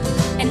them,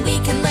 and we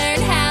can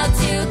learn how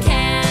to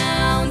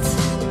count.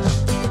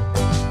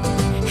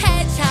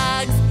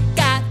 Hedgehogs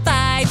got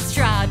 5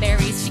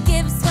 strawberries. She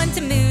gives one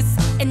to Moose,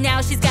 and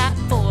now she's got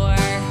 4.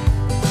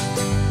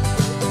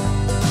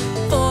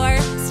 4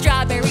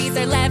 strawberries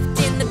are left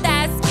in the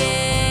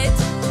basket.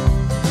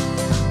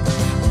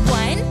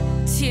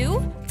 1,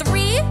 2,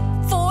 3,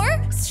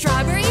 4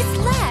 strawberries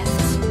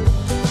left.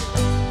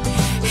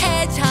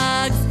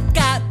 Hedgehogs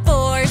got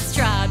 4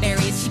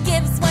 strawberries. She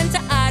gives one to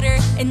Otter,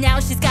 and now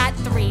she's got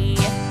 3.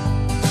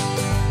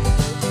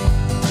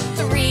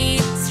 3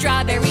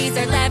 strawberries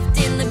are left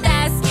in the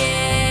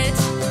basket.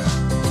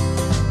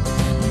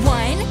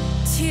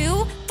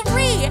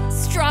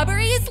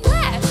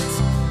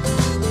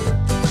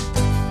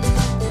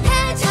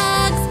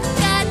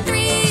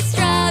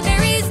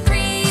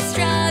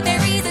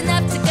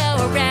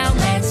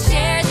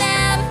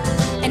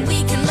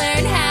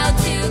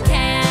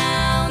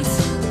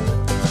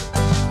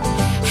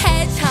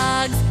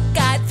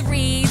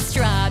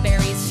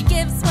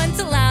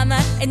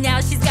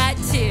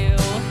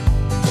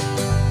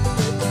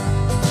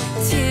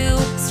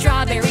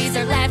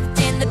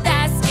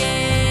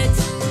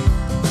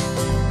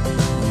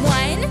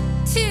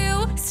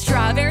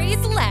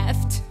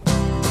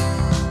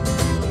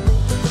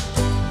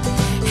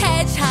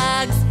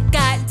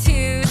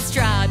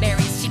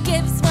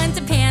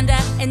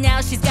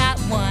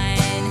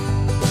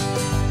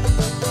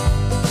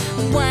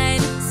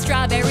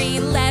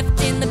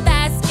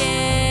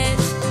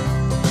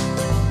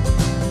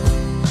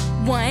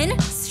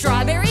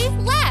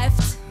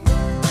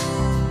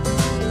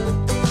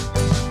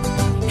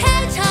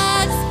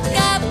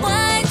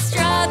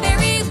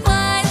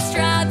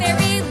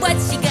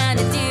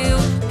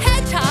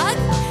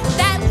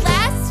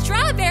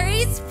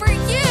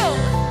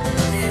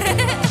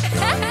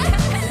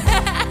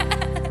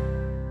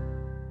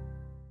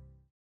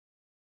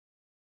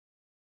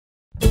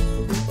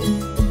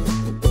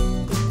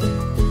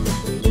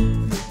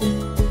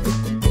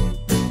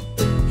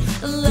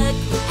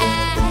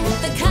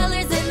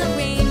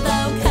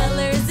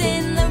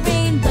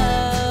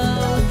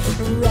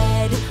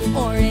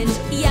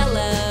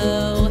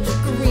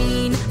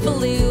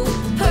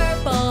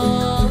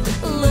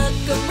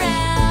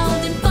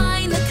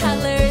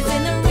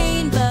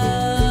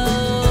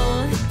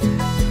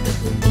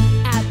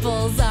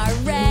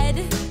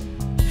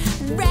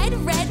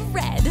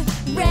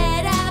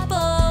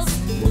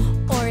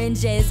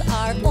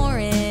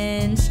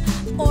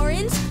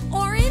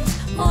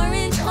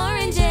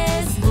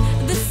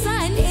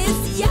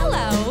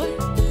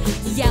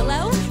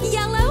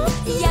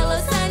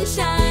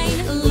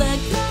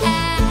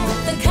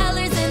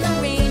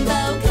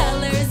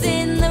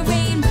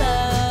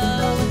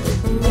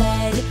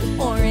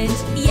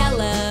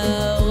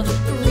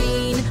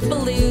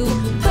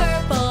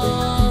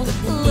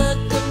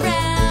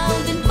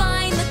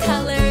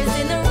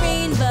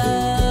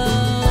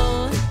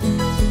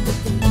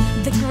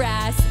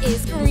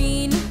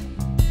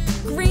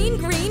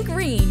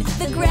 green.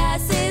 The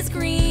grass is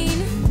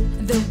green.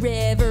 The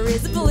river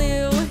is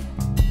blue.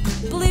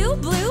 Blue,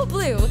 blue,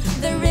 blue.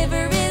 The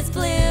river is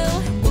blue.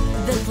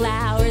 The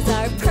flowers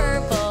are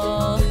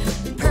purple.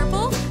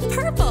 Purple,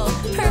 purple,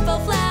 purple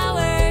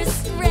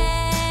flowers.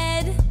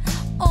 Red,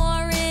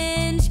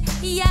 orange,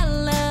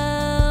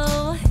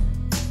 yellow.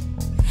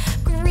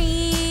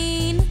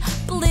 Green,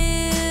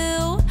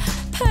 blue,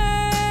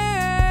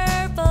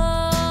 purple.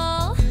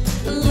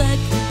 Look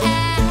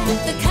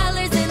at the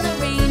colors in the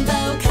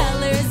rainbow.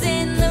 Colors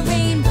in the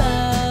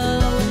rainbow.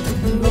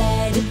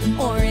 Red,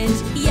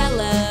 orange,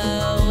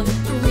 yellow.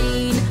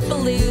 Green,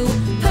 blue,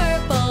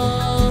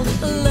 purple.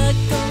 Look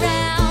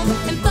around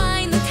and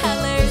find the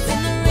colors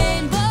in the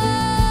rainbow.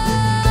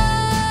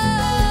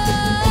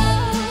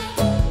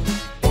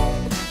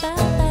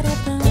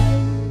 Ba-ba-da-bum.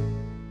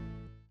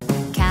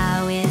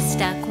 Cow is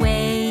stuck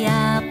way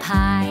up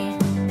high.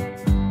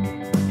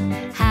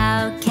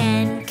 How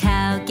can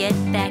cow get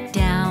back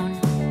down?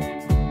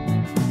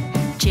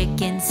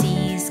 Chicken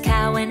sees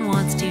cow and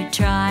wants to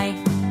try.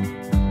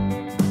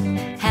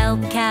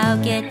 Help cow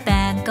get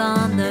back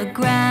on the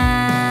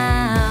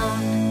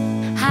ground.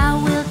 How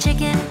will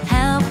chicken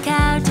help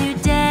cow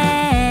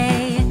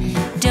today?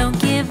 Don't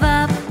give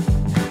up,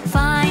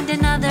 find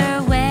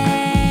another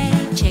way.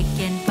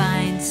 Chicken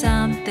finds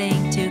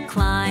something to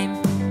climb.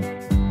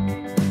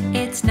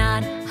 It's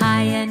not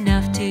high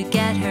enough to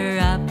get her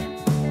up.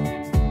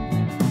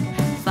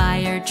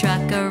 Fire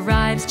truck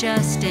arrives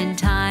just in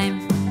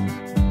time.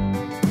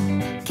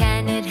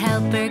 Can it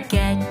help her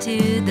get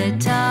to the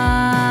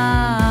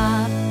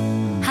top?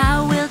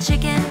 How will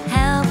chicken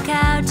help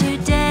cow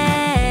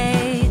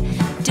today?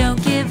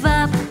 Don't give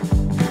up,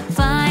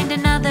 find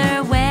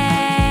another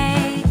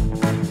way.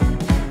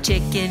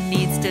 Chicken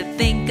needs to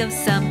think of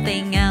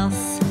something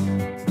else.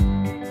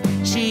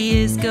 She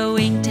is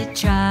going to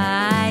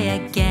try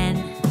again.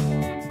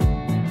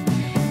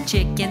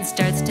 Chicken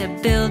starts to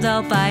build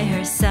all by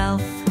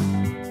herself.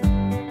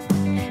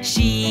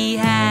 She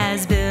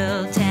has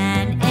built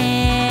an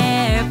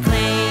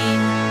airplane.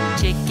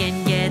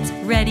 Chicken gets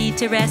ready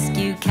to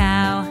rescue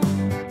cow.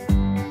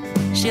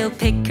 She'll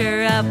pick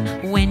her up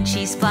when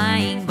she's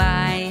flying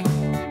by.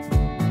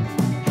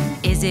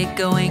 Is it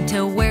going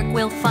to work?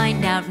 We'll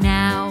find out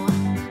now.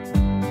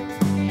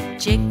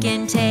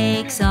 Chicken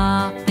takes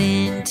off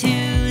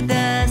into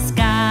the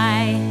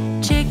sky.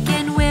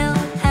 Chicken will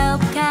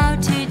help cow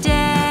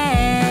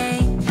today.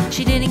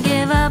 She didn't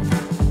give up,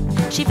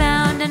 she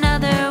found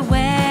another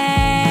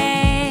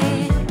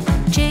way.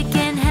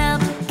 Chicken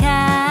helped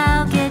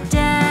cow get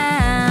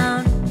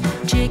down.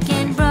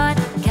 Chicken brought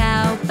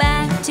cow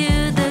back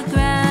to the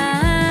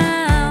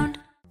ground.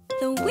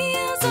 The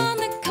wheels on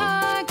the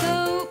car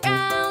go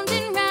round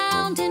and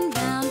round and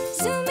round.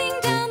 Zooming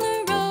down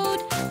the road,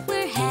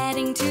 we're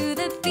heading to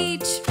the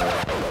beach.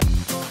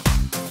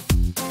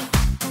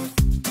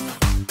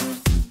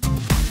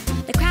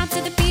 The crabs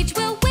at the beach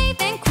will wave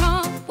and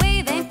crawl,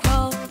 wave and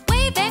crawl,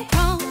 wave and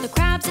crawl. The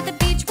crabs at the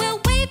beach will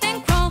wave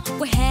and crawl.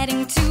 We're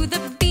heading to the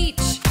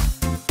beach.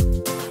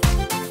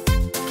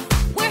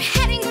 We're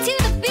heading to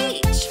the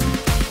beach.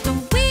 The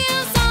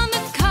wheels on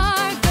the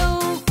car go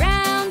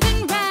round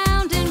and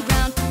round and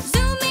round.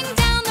 Zooming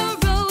down the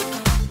road,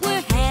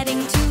 we're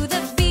heading to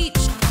the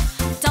beach.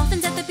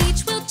 Dolphins at the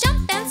beach will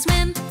jump and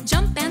swim,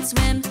 jump and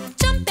swim,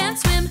 jump and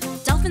swim.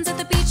 Dolphins at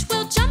the beach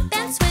will jump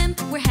and swim.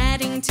 We're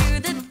heading to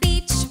the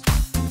beach.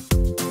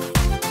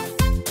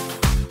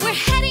 We're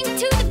heading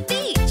to the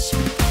beach.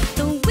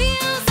 The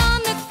wheels on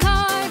the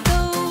car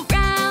go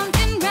round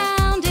and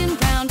round and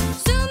round.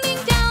 Zooming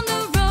down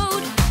the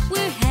road,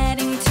 we're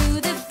heading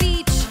to the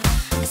beach.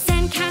 A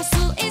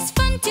sandcastle is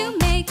fun to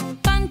make,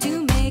 fun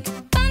to make,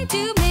 fun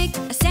to make.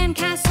 A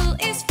sandcastle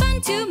is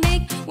fun to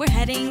make. We're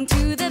heading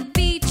to the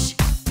beach.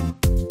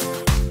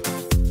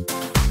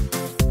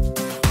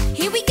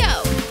 Here we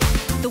go.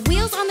 The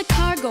wheels on the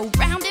car go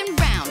round and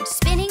round,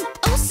 spinning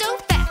oh so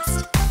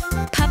fast.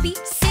 Puppy,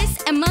 sis,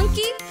 and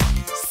monkey,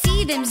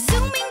 see them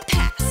zooming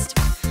past.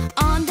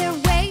 On their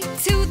way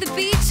to the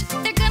beach,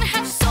 they're gonna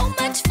have so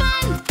much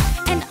fun.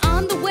 And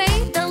on the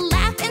way, they'll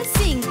laugh and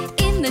sing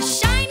in the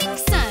shining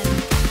sun.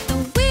 The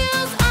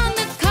wheels on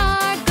the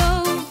car go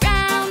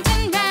round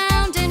and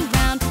round and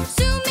round.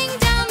 Zooming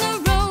down the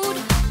road,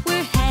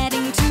 we're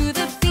heading to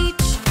the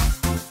beach.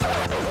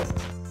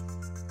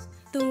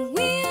 The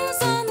wheels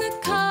on the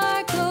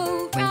car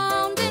go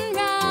round and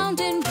round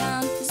and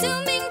round.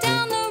 Zooming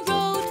down the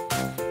road,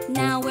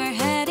 now we're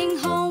heading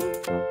home.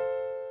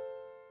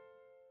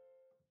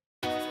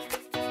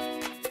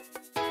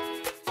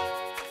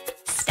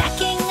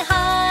 Stacking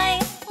high,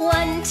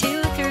 1,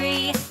 2,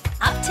 3.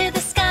 Up to the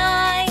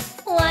sky,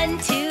 1,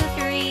 2,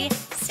 3.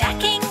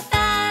 Stacking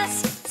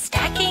fast,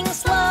 stacking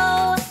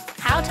slow.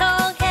 How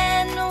tall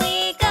can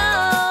we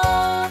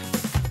go?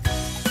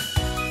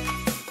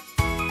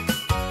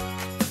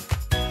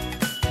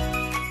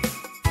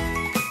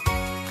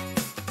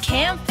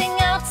 Camping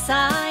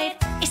outside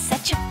is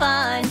such a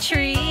fun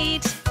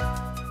treat.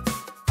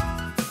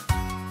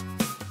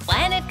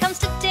 When it comes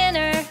to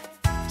dinner,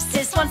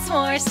 Sis wants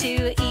s'mores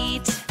to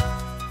eat.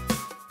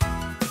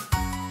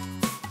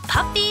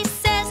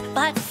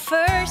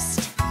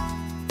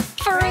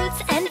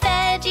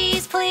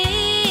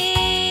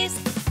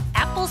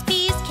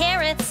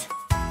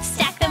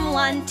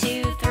 1,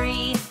 2,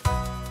 3.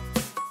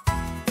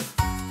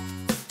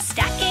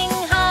 Stacking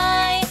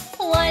high,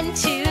 1,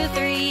 2,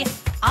 3.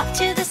 Up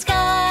to the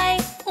sky,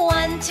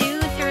 1,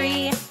 2,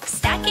 3.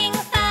 Stacking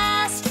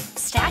fast,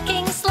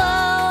 stacking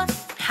slow.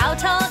 How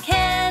tall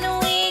can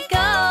we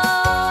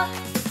go?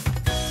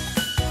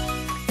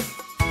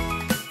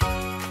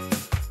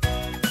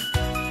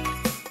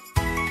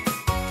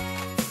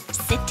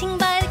 Sitting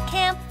by the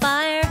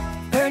campfire,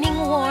 burning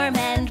warm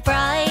and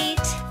bright.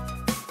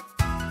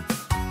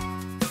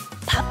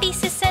 Puppy,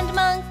 sis, and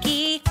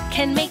monkey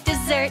can make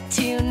dessert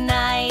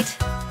tonight.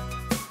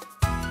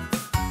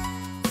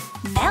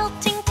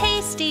 Melting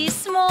tasty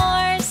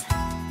s'mores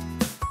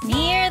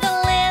near the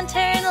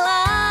lantern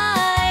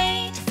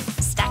light.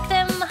 Stack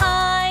them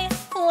high,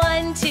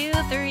 1, 2,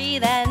 3,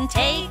 then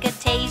take a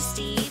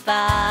tasty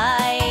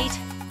bite.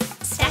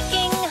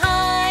 Stacking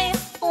high,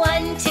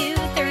 1, 2,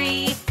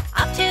 3.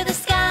 Up to the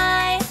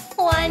sky,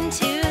 1,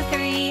 2,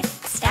 3.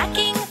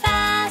 Stacking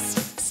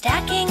fast,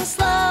 stacking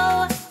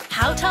slow.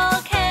 How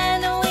tall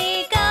can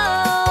we go?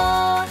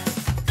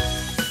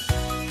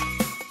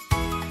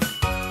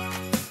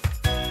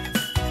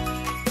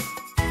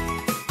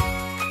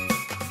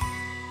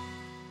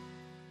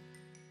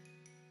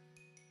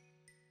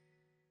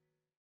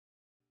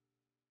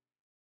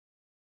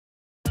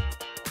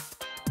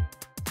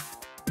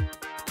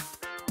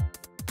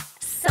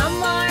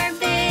 Some are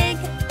big,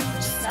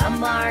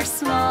 some are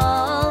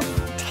small.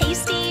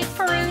 Tasty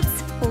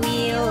fruits,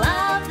 we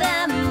love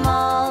them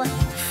all.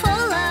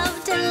 Full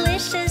of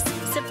delicious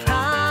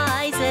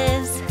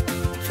surprises.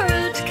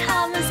 Fruit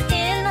comes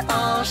in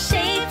all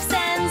shapes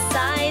and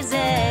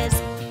sizes.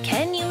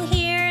 Can you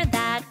hear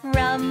that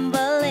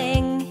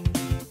rumbling?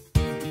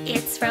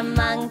 It's from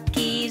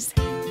Monkey's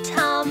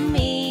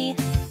tummy.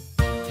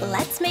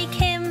 Let's make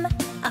him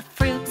a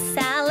fruit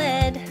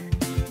salad,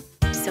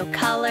 so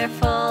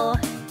colorful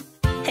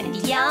and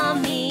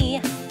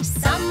yummy.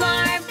 Some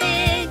are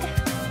big,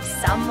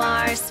 some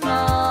are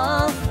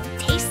small.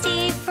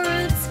 Tasty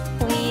fruits,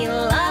 we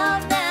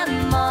love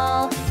them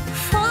all.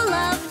 Full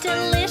of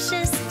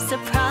delicious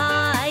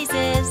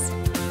surprises.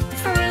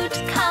 Fruit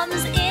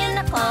comes in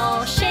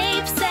all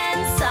shapes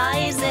and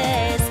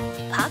sizes.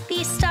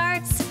 Puppy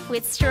starts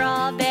with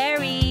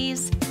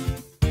strawberries,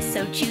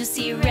 so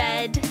juicy,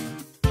 red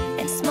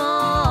and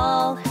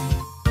small.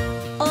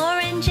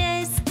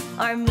 Oranges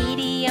are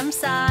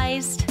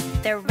medium-sized.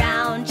 They're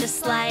round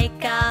just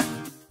like a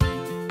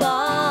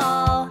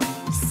ball.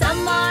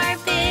 Some are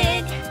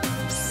big,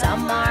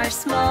 some are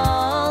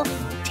small.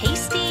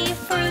 Tasty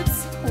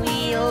fruits,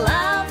 we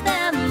love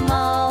them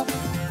all.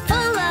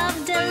 Full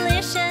of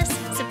delicious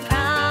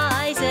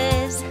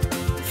surprises.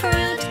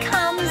 Fruit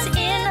comes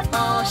in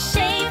all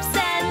shapes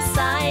and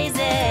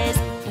sizes.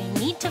 We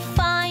need to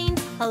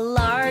find a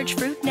large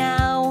fruit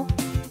now.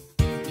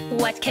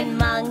 What can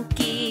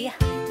Monkey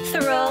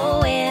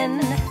throw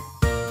in?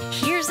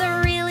 Here's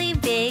a really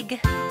big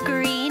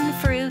green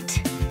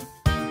fruit.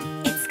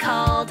 It's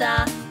called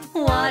a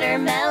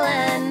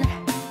watermelon.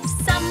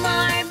 Some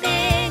are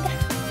big,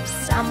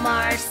 some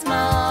are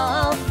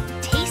small.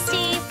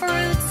 Tasty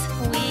fruits,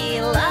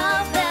 we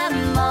love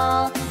them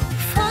all.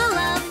 Full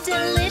of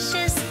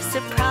delicious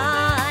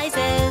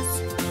surprises.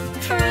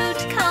 Fruit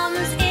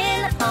comes in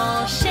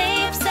all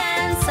shapes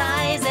and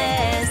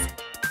sizes.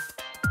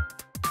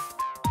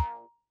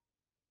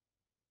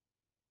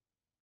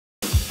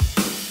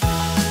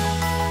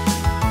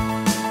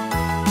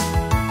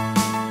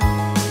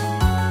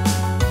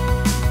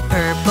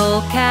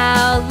 Purple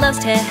cow loves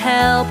to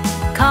help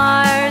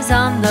cars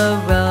on the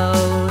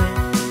road.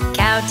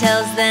 Cow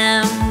tells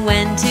them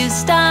when to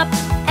stop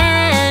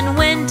and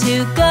when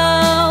to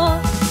go.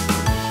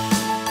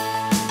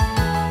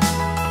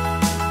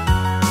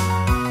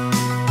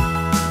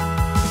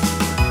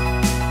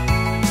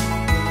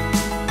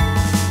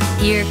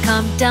 Here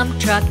come dump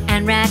truck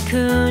and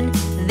raccoon.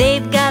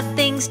 They've got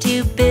things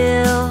to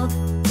build.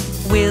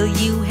 Will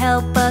you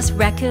help us?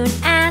 Raccoon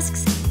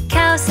asks.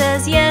 Cow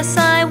says, yes,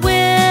 I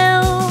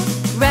will.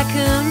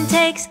 Raccoon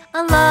takes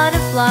a lot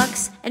of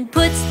blocks and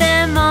puts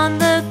them on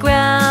the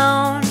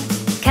ground.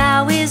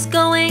 Cow is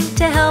going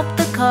to help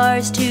the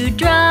cars to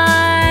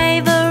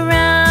drive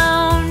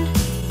around.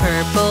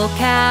 Purple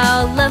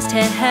cow loves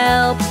to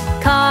help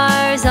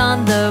cars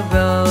on the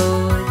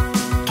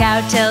road.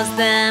 Cow tells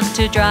them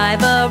to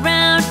drive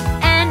around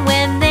and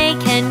when they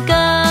can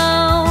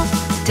go.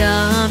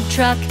 Dump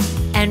truck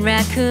and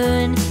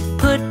raccoon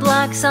put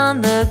blocks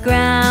on the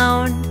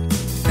ground.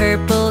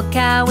 Purple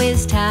cow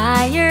is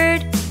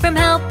tired from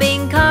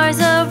helping cars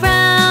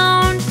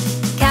around.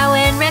 Cow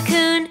and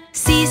raccoon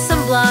see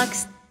some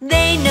blocks,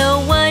 they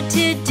know what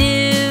to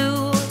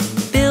do.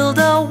 Build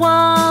a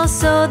wall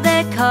so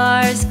that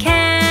cars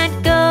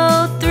can't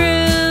go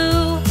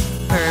through.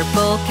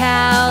 Purple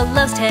cow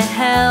loves to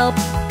help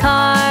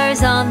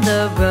cars on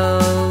the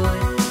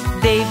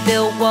road. They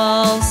built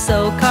walls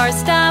so cars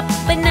stop,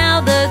 but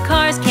now the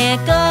cars can't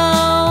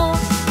go.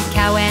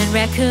 Cow and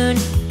raccoon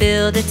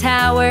build a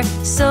tower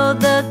so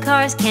the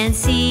cars can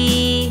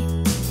see.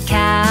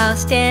 Cow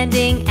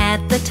standing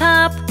at the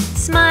top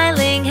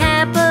smiling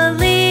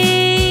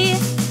happily.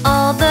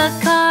 All the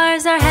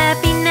cars are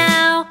happy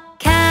now.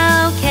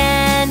 Cow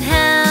can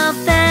help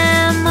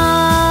them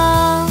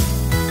all.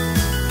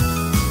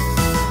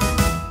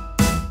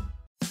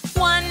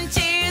 1,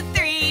 2,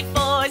 3,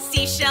 4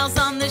 seashells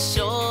on the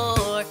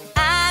shore.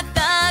 At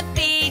the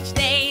beach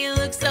they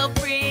look so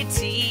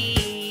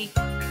pretty.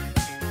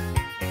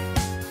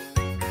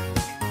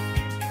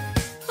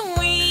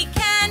 We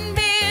can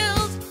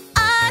build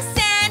a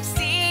sand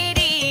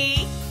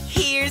city.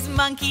 Here's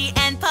Monkey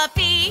and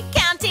Puppy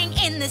counting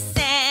in the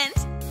sand,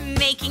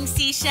 making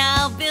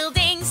seashell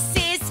buildings.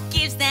 Sis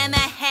gives them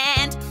a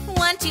hand.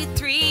 1, 2,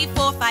 3,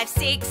 4, 5,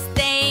 6.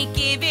 They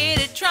give it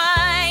a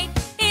try.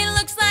 It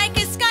looks like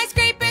a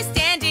skyscraper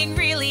standing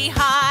really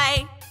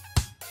high.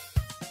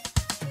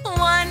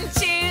 1,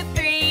 2,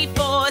 3,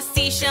 4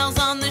 seashells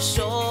on the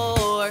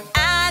shore.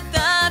 At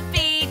the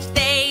beach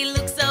they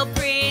look so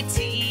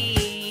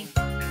pretty.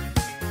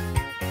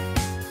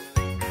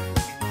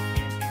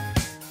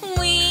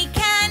 We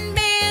can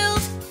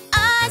build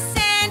a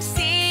sand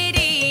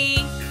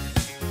city.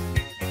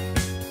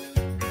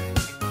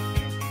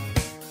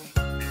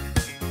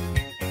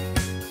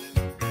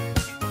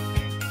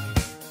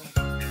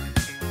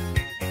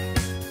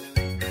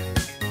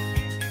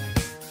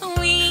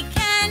 We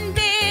can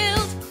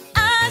build a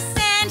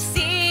sand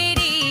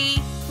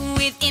city.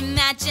 With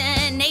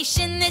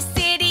imagination, the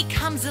city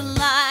comes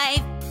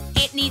alive.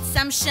 It needs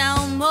some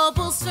shell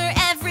mobiles for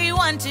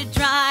everyone to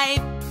drive.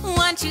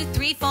 1, 2,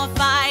 3, 4,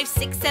 5,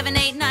 6, 7,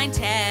 8, 9,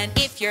 10.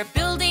 If you're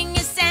building a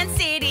sand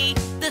city,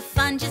 the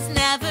fun just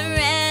never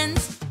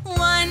ends.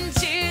 1,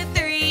 2,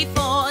 3,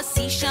 4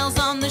 seashells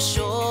on